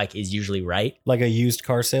know-it-all, but like is usually right. Like a used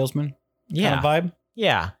car salesman kind of vibe?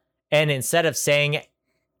 Yeah. And instead of saying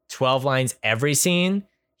 12 lines every scene,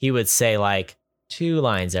 he would say like 2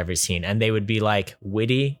 lines every scene, and they would be like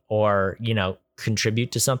witty or, you know,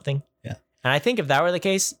 contribute to something. Yeah. And I think if that were the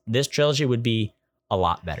case, this trilogy would be a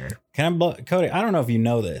lot better. Cody, I don't know if you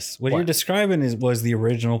know this. What you're describing was the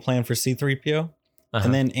original plan for C-3PO.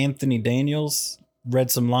 And then Anthony Daniels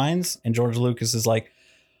read some lines, and George Lucas is like,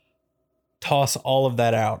 toss all of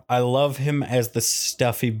that out. I love him as the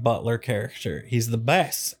stuffy butler character. He's the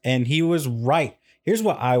best. And he was right. Here's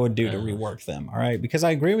what I would do to rework them. All right. Because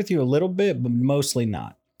I agree with you a little bit, but mostly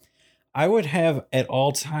not. I would have at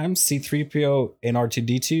all times C-3PO and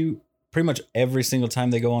R2-D2 pretty much every single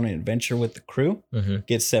time they go on an adventure with the crew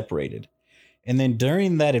get separated. And then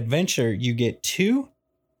during that adventure, you get 2.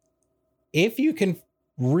 If you can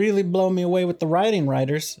really blow me away with the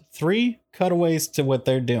writers, 3 cutaways to what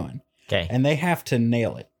they're doing. Okay. And they have to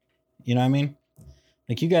nail it. You know what I mean?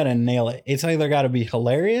 Like, you got to nail it. It's either got to be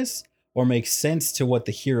hilarious or make sense to what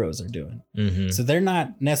the heroes are doing. So they're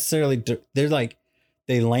not necessarily, they're like,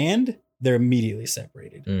 they land, they're immediately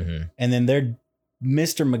separated. And then they're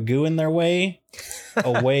Mr. Magoo in their way,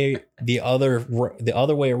 away the other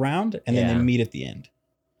way around, and then they meet at the end.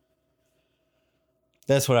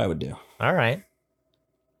 That's what I would do. All right.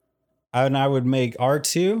 And I would make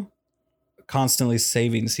R2 constantly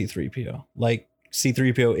saving C-3PO. Like,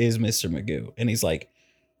 C-3PO is Mr. Magoo. And he's like,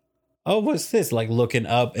 oh, what's this? Like, looking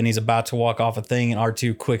up, and he's about to walk off a thing, and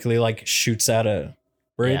R2 quickly like shoots out a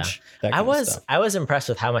bridge. Yeah. I was impressed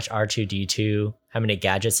with how much R2-D2, how many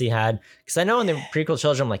gadgets he had. Because I know in the prequel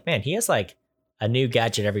trilogy, I'm like, man, he has like a new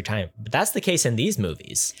gadget every time. But that's the case in these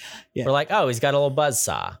movies. Yeah. We're like, oh, he's got a little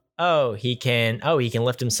buzzsaw. Oh, he can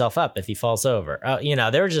lift himself up if he falls over. Oh, you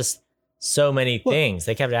know, there were just so many things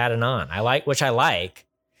they kept adding on. I like.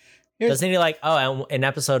 Doesn't he like? Oh, in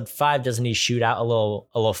episode 5, doesn't he shoot out a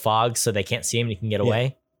little fog so they can't see him and he can get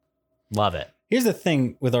away? Love it. Here's the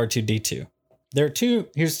thing with R2-D2.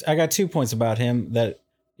 I got 2 points about him that,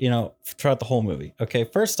 you know, throughout the whole movie. Okay,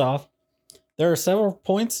 first off, there are several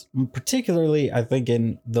points, particularly I think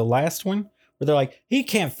in the last one, where they're like, he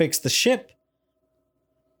can't fix the ship.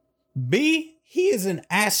 B, he is an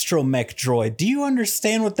astromech droid. Do you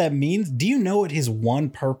understand what that means? Do you know what his one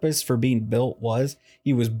purpose for being built was?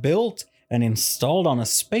 He was built and installed on a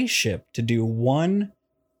spaceship to do one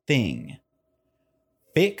thing.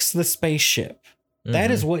 Fix the spaceship.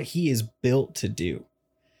 That is what he is built to do.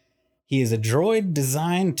 He is a droid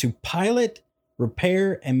designed to pilot,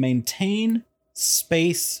 repair, and maintain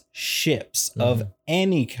space ships of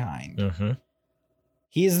any kind.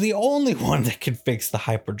 He is the only one that can fix the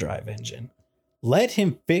hyperdrive engine. Let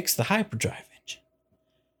him fix the hyperdrive engine.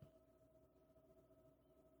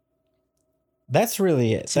 That's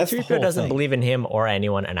really it. That's the whole doesn't thing. believe in him or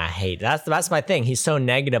anyone, and I hate it. That's my thing. He's so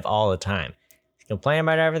negative all the time. He's complaining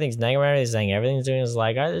about everything. He's negative about everything. He's saying everything's doing is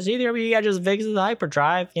like, there's either you guys just fix the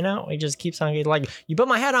hyperdrive, you know? He just keeps on like, you put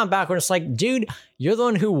my head on backwards. It's like, dude, you're the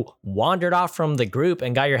one who wandered off from the group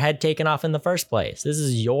and got your head taken off in the first place. This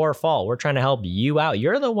is your fault. We're trying to help you out.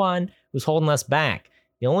 You're the one who's holding us back.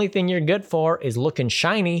 The only thing you're good for is looking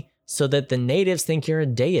shiny so that the natives think you're a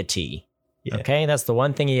deity. Yeah. Okay? That's the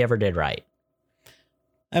one thing he ever did right.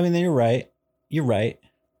 I mean, you're right. You're right.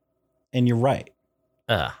 And you're right.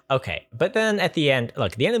 Okay. But then at the end,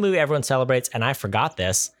 look, at the end of the movie, everyone celebrates, and I forgot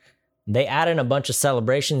this. They add in a bunch of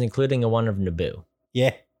celebrations, including a one of Naboo.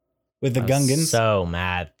 Yeah. With the Gungans. So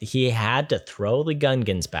mad. He had to throw the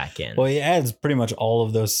Gungans back in. Well, he adds pretty much all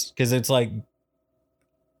of those, because it's like,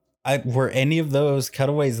 were any of those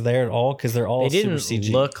cutaways there at all? Because they're all super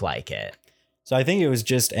CG. Look like it. So I think it was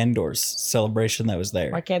just Endor's celebration that was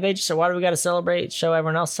there. Why can't they just, why do we got to celebrate, show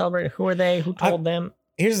everyone else celebrate? Who are they? Who told them?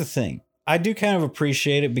 Here's the thing. I do kind of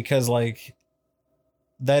appreciate it because, like,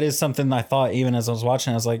 that is something I thought even as I was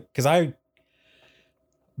watching. I was like, because I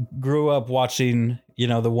grew up watching, you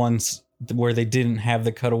know, the ones where they didn't have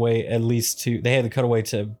the cutaway, they had the cutaway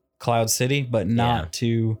to Cloud City, but not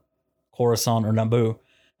to Coruscant or Naboo.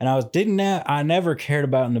 And I never cared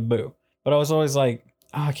about Naboo, but I was always like,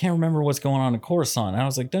 oh, I can't remember what's going on in Coruscant. And I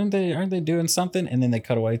was like, aren't they doing something? And then they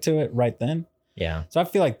cut away to it right then. Yeah. So I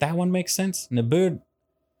feel like that one makes sense. Naboo,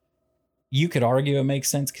 you could argue it makes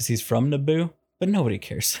sense because he's from Naboo, but nobody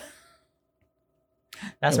cares.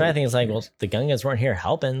 That's what I think. It's like, well, the Gungans weren't here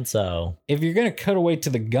helping, so If you're gonna cut away to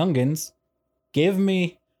the Gungans, give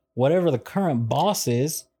me whatever the current boss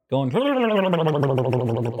is going.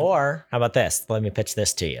 Or how about this? Let me pitch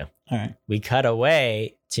this to you. All right. We cut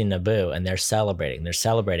away to Naboo and they're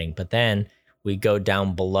celebrating, but then we go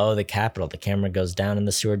down below the Capitol. The camera goes down in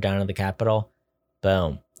the sewer, down to the Capitol.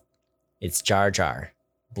 Boom. It's Jar Jar,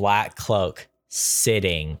 black cloak,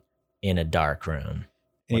 sitting in a dark room.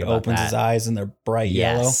 And he What about opens his that? eyes and they're bright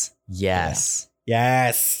Yes. Yes.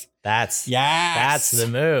 That's the Yes.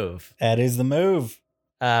 move. That is the move.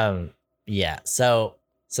 Yeah. So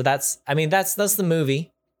that's the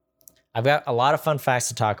movie. I've got a lot of fun facts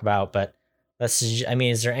to talk about, but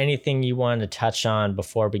is there anything you wanted to touch on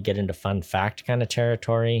before we get into fun fact kind of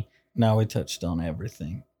territory? No, we touched on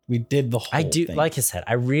everything. We did the whole I do, thing. like I said,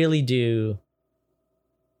 I really do.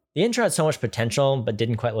 The intro had so much potential, but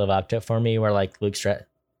didn't quite live up to it for me. Where like there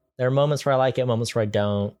are moments where I like it, moments where I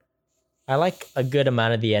don't. I like a good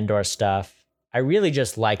amount of the Endor stuff. I really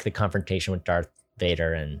just like the confrontation with Darth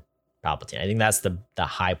Vader and Palpatine. I think that's the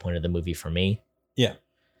high point of the movie for me. Yeah.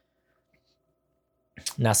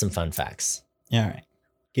 Now some fun facts. All right.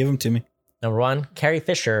 Give them to me. Number one, Carrie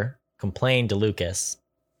Fisher complained to Lucas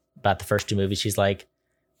about the first two movies. She's like,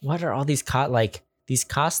 "What are all these these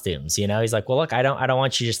costumes?" You know, he's like, "Well, look, I don't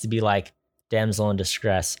want you just to be like damsel in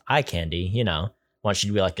distress, eye candy. You know, I want you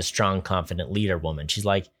to be like a strong, confident leader woman." She's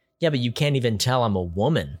like, "Yeah, but you can't even tell I'm a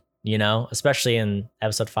woman. You know, especially in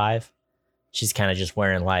episode 5, she's kind of just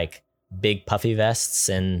wearing like big puffy vests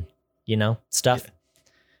and stuff." Yeah.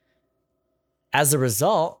 As a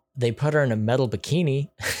result, they put her in a metal bikini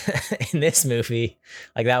in this movie.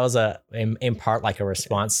 Like that was in part like a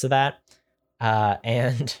response to that.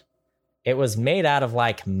 And it was made out of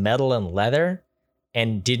like metal and leather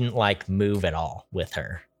and didn't like move at all with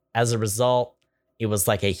her. As a result, it was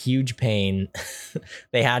like a huge pain.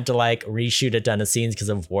 They had to like reshoot a ton of scenes because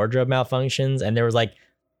of wardrobe malfunctions. And there was like,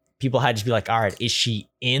 people had to be like, all right, is she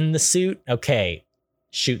in the suit? Okay,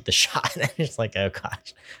 shoot the shot. And it's like, oh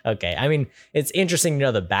gosh. Okay. I mean, it's interesting to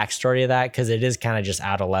know the backstory of that because it is kind of just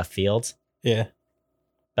out of left field. Yeah.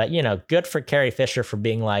 But good for Carrie Fisher for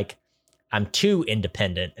being like, I'm too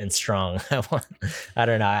independent and strong. I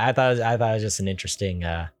don't know. I thought it was just an interesting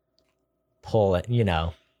pull.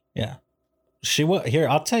 Yeah. She was here.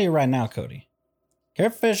 I'll tell you right now, Cody.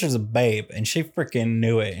 Carrie Fisher's a babe, and she freaking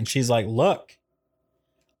knew it. And she's like, "Look,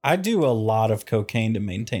 I do a lot of cocaine to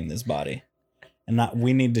maintain this body, and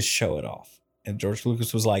we need to show it off." And George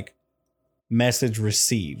Lucas was like, "Message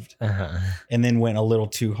received," and then went a little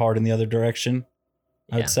too hard in the other direction.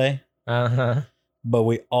 I'd say. But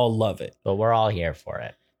we all love it. But we're all here for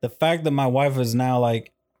it. The fact that my wife is now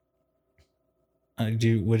like, would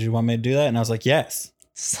you want me to do that? And I was like, yes.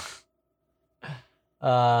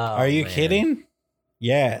 Are you kidding?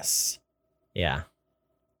 Yes. Yeah.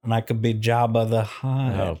 And I could be Jabba the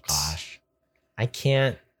Hutt. Oh gosh. I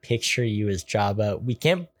can't picture you as Jabba.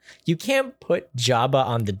 You can't put Jabba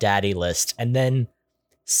on the daddy list and then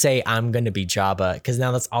say I'm going to be Jabba because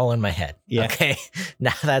now that's all in my head. Yeah. Okay.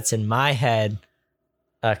 Now that's in my head.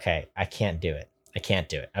 Okay. I can't do it. Okay.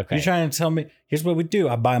 You're trying to tell me, here's what we do.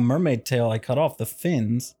 I buy a mermaid tail, I cut off the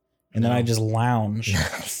fins, and then I just lounge.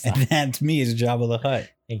 And that to me is Jabba the Hutt.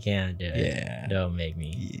 I can't do it. Yeah. Don't make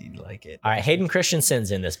me. You like it. All right. Hayden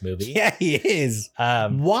Christensen's in this movie. Yeah, he is.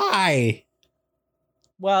 Why?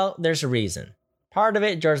 Well, there's a reason. Part of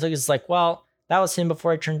it, George Lucas is like, well, that was him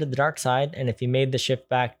before he turned to the dark side. And if he made the shift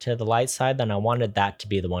back to the light side, then I wanted that to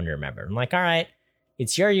be the one to remember. I'm like, all right,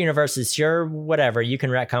 it's your universe. It's your whatever. You can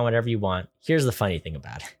retcon whatever you want. Here's the funny thing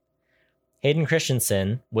about it. Hayden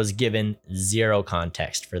Christensen was given zero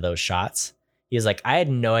context for those shots. He was like, I had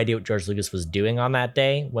no idea what George Lucas was doing on that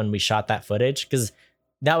day when we shot that footage. Because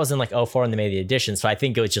that was in like 2004 and they made the addition. So I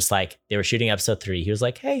think it was just like they were shooting episode 3. He was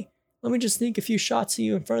like, hey, let me just sneak a few shots of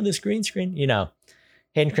you in front of this green screen.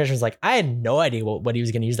 Hayden Christensen's like, I had no idea what he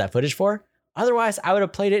was going to use that footage for. Otherwise, I would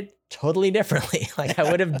have played it totally differently. Like I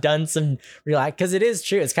would have done some because it is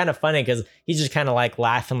true. It's kind of funny because he's just kind of like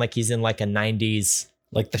laughing like he's in like a 90s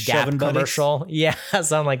like the Gap commercial. Buddies? Yeah,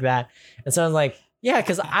 something like that. And so I was like, yeah,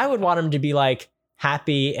 because I would want him to be like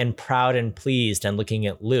happy and proud and pleased and looking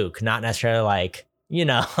at Luke, not necessarily like,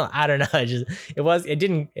 I don't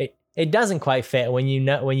know. It doesn't quite fit when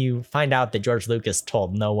you find out that George Lucas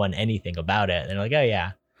told no one anything about it. And they're like, oh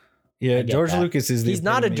yeah. Yeah, I get George that. Lucas is the He's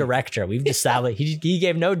not a epitome. director. We've established he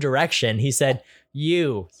gave no direction. He said,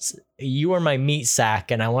 you are my meat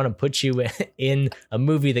sack, and I want to put you in a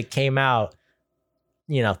movie that came out,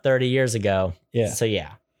 30 years ago. Yeah. So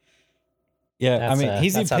yeah. Yeah, I mean,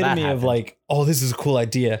 he's the that's how that epitome of happened. like, oh, this is a cool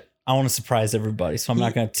idea. I want to surprise everybody, so I'm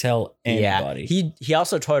not going to tell anybody. Yeah. He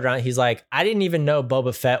also toyed around. He's like, I didn't even know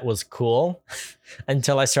Boba Fett was cool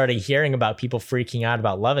until I started hearing about people freaking out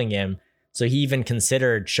about loving him. So he even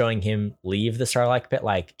considered showing him leave the Sarlacc pit,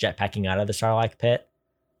 like jetpacking out of the Sarlacc pit.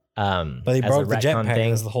 But he as a broke the retcon jetpack. thing.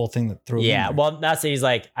 That's the whole thing that threw him. Yeah, in there. well, that's he's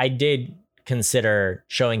like, I did consider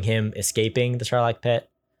showing him escaping the Sarlacc pit,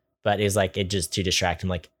 but it's like it just to distract him.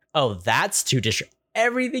 Like, oh, that's too distract.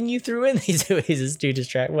 Everything you threw in these movies is too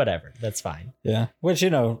distract. Whatever, that's fine. Yeah, which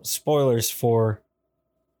spoilers for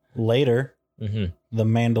later, Mm-hmm. The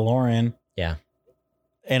Mandalorian. Yeah.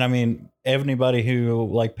 And I mean, anybody who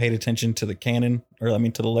like paid attention to the canon, or I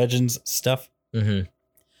mean to the Legends stuff, Mm-hmm.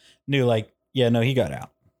 knew like, yeah, no, he got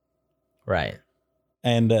out. Right.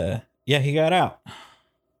 And yeah, he got out.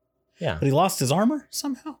 Yeah. But he lost his armor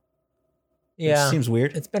somehow. Yeah. Which seems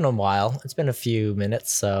weird. It's been a while. It's been a few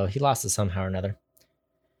minutes, so he lost it somehow or another.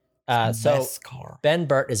 So Beskar. Ben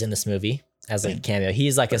Burt is in this movie as like a Ben cameo.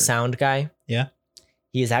 He's like a Burt. sound guy. Yeah.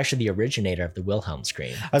 He is actually the originator of the Wilhelm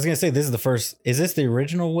scream. I was gonna say this is the first. Is this the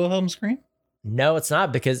original Wilhelm scream? No, it's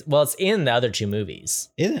not because it's in the other two movies.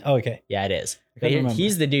 Is it? Oh, okay. Yeah, it is. I couldn't remember.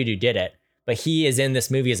 He's the dude who did it, but he is in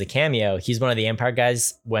this movie as a cameo. He's one of the Empire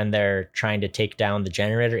guys when they're trying to take down the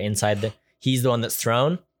generator inside the. He's the one that's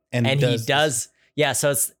thrown, and he does. Yeah,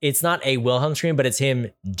 so it's not a Wilhelm scream, but it's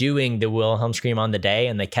him doing the Wilhelm scream on the day,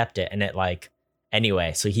 and they kept it, and it like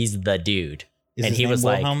anyway. So he's the dude, Is and his he name was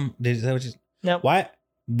like, Wilhelm? Is that what you? no, Why?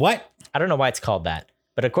 What? I don't know why it's called that,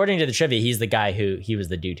 but according to the trivia, he's the guy he was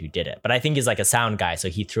the dude who did it. But I think he's like a sound guy, so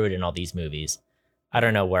he threw it in all these movies. I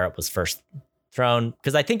don't know where it was first thrown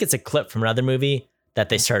because I think it's a clip from another movie that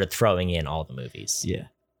they started throwing in all the movies. Yeah.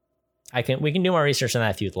 We can do more research on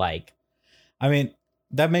that if you'd like. I mean,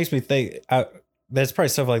 that makes me think. There's probably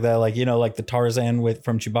stuff like that, like like the Tarzan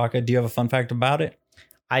from Chewbacca. Do you have a fun fact about it?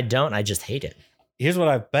 I don't. I just hate it. Here's what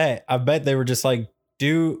I bet. I bet they were just like,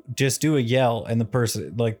 do a yell, and the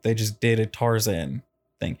person like they just did a Tarzan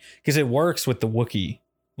thing because it works with the Wookiee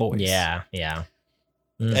voice. Yeah, yeah.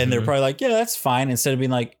 And they're Mhm. probably like, yeah, that's fine. Instead of being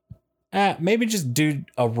like, maybe just do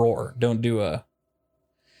a roar. Don't do a.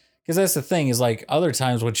 Because that's the thing is like other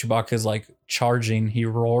times when Chewbacca is like charging, he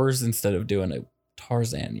roars instead of doing a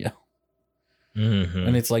Tarzan yell. Mhm.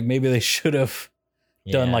 And it's like maybe they should have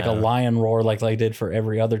done like a Yeah. lion roar like they did for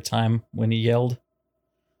every other time when he yelled.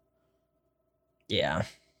 Yeah.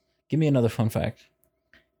 Give me another fun fact.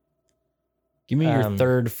 Give me your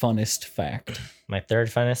third funnest fact. My third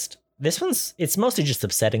funnest. It's mostly just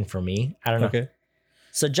upsetting for me. I don't know. Okay.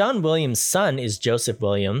 So John Williams' son is Joseph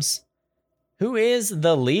Williams, who is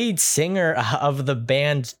the lead singer of the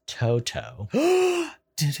band Toto.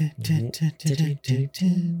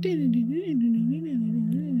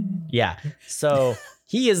 Yeah. So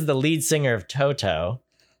he is the lead singer of Toto.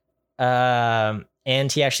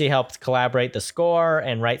 And he actually helped collaborate the score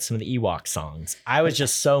and write some of the Ewok songs. I was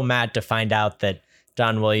just so mad to find out that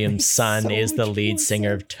John Williams' Makes son so is the much lead more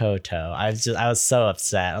singer of Toto. I was so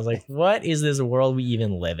upset. I was like, what is this world we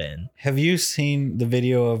even live in? Have you seen the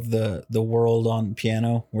video of the world on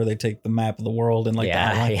piano where they take the map of the world and like the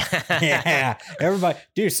outline? Yeah. Yeah. Everybody,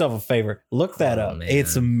 do yourself a favor. Look that Oh, up. man.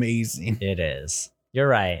 It's amazing. It is. You're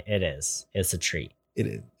right. It is. It's a treat. It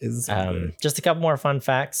is. It's so good. Just a couple more fun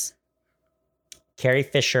facts. Carrie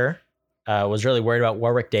Fisher was really worried about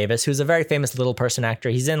Warwick Davis, who's a very famous little person actor.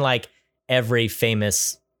 He's in like every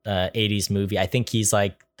famous 80s movie. I think he's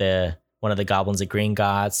like one of the goblins at Green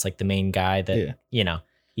Gots, like the main guy that,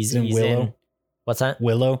 he's in Willow. in. What's that?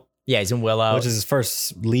 Willow, Yeah, he's in Willow. which is his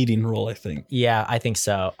first leading role, I think. Yeah, I think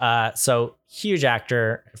so. So huge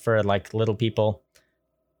actor for like little people.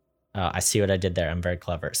 I see what I did there. I'm very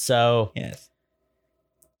clever. So Yes.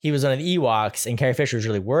 he was one of the Ewoks, and Carrie Fisher was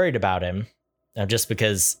really worried about him, just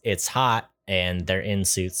because it's hot and they're in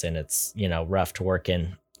suits and it's rough to work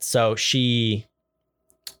in. So she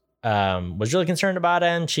was really concerned about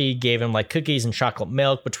him. She gave him like cookies and chocolate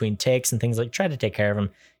milk between takes and things like tried to take care of him.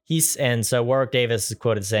 And so Warwick Davis is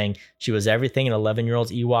quoted saying she was everything an 11-year-old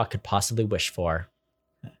Ewok could possibly wish for.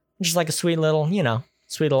 Just like a sweet little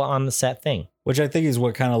on the set thing. Which I think is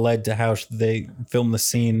what kind of led to how they filmed the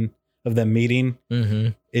scene of them meeting. Mm-hmm.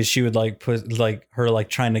 Is she would like put like her like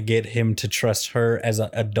trying to get him to trust her as an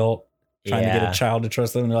adult, trying to get a child to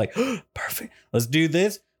trust them. And they're like, oh, perfect, let's do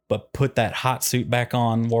this, but put that hot suit back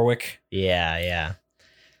on, Warwick. Yeah.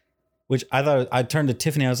 which I thought I turned to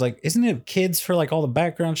Tiffany. I was like, isn't it kids for like all the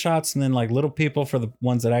background shots and then like little people for the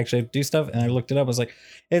ones that actually do stuff? And I looked it up. I was like,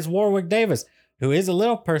 it's Warwick Davis, who is a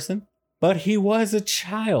little person, but he was a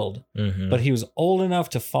child. Mhm. But he was old enough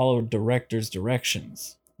to follow director's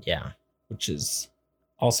directions, Yeah, which is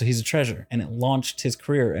also, he's a treasure. And it launched his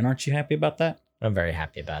career. And aren't you happy about that? I'm very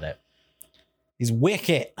happy about it. He's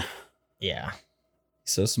wicked. Yeah.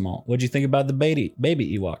 He's so small. What'd you think about the baby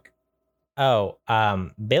Ewok? Oh,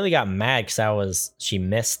 Bailey got mad because she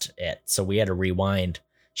missed it, so we had to rewind.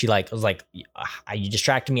 She was like, you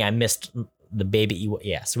distracted me. I missed the baby.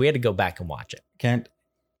 Yeah, so we had to go back and watch it.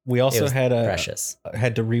 We also was precious.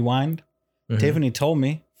 had to rewind. Mhm. Tiffany told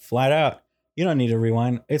me flat out, you don't need to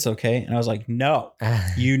rewind. It's okay. And I was like, no,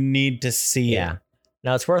 you need to see Yeah, it.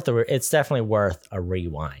 no, it's definitely worth a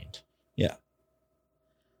rewind.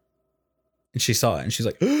 And she saw it and she's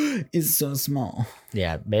like, it's so small.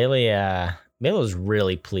 Yeah, Bailey was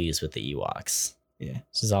really pleased with the Ewoks. Yeah.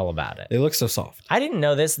 She's all about it. They look so soft. I didn't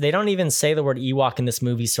know this. They don't even say the word Ewok in this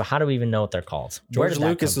movie, so how do we even know what they're called? Where George did that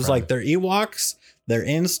Lucas come was from? like, they're Ewoks. They're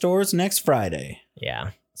in stores next Friday. Yeah.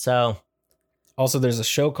 So, Also, there's a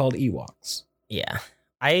show called Ewoks. yeah.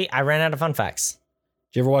 I ran out of fun facts.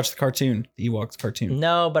 Did you ever watch the cartoon, the Ewoks cartoon?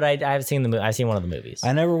 No, but I've seen I've seen one of the movies.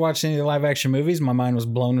 I never watched any of the live action movies. My mind was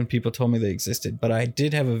blown when people told me they existed. But I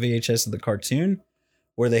did have a VHS of the cartoon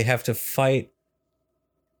where they have to fight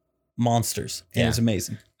monsters. And Yeah. it's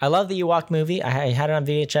amazing. I love the Ewok movie. I had it on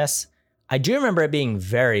VHS. I do remember it being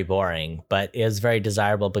very boring, but it was very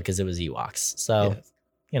desirable because it was Ewoks. So, Yeah.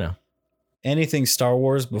 you know. Anything Star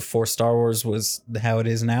Wars before Star Wars was how it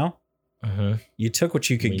is now, Mhm. you took what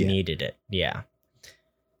you could We get. needed it. Yeah.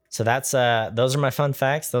 So that's those are my fun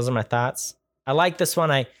facts. Those are my thoughts. I like this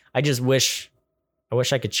one. I just wish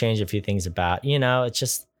I could change a few things about. It's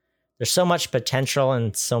just there's so much potential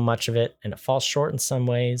and so much of it, and it falls short in some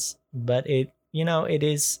ways. But it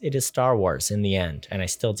is Star Wars in the end, and I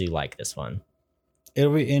still do like this one.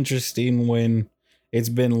 It'll be interesting when it's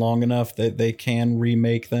been long enough that they can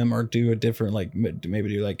remake them or do a different, like maybe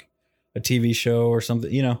do like a TV show or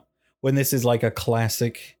something, when this is like a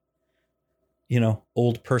classic,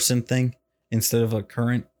 old person thing instead of a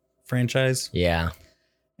current franchise, Yeah.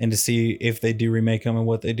 and to see if they do remake them and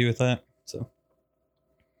what they do with that. So,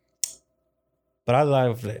 but I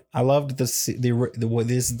loved it. I loved this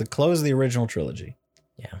is the close of the original trilogy.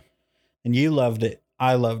 Yeah. And you loved it.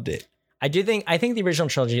 I loved it. I think the original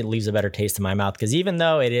trilogy leaves a better taste in my mouth because even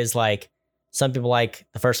though it is like some people like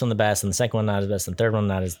the first one the best and the second one not as best and the third one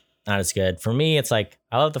not as good. For me, it's like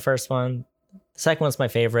I love the first one. The second one's my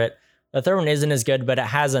favorite. The third one isn't as good, but it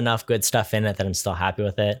has enough good stuff in it that I'm still happy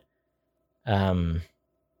with it.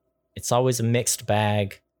 It's always a mixed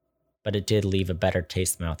bag, but it did leave a better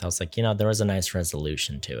taste in my mouth. I was like, there was a nice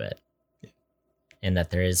resolution to it. And that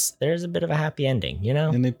there is a bit of a happy ending,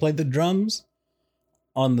 And they played the drums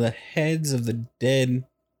on the heads of the dead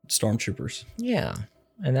stormtroopers. Yeah.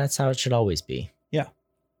 And that's how it should always be. Yeah.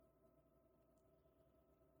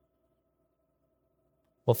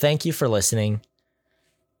 Well, thank you for listening.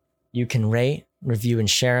 You can rate, review, and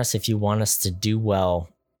share us if you want us to do well,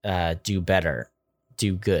 do better,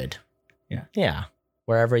 do good. Yeah. Yeah.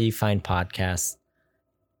 Wherever you find podcasts.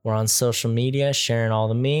 We're on social media, sharing all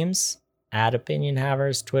the memes, @Opinion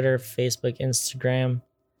Havers, Twitter, Facebook, Instagram.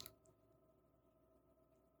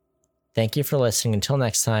 Thank you for listening. Until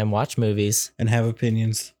next time, watch movies. And have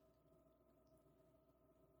opinions.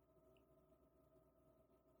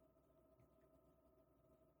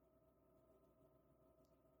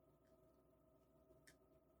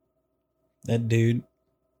 That dude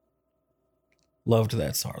loved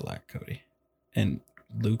that Sarlacc, Cody. And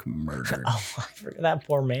Luke murdered. Oh, I forgot that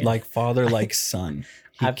poor man. Like father, like son.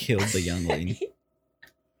 He I've- killed the young lady.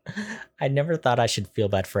 I never thought I should feel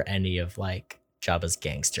bad for any of like Jabba's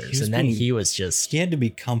gangsters. He was And then being- he was just He had to be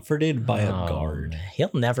comforted by a Oh, guard. man. He'll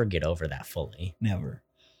never get over that fully. Never.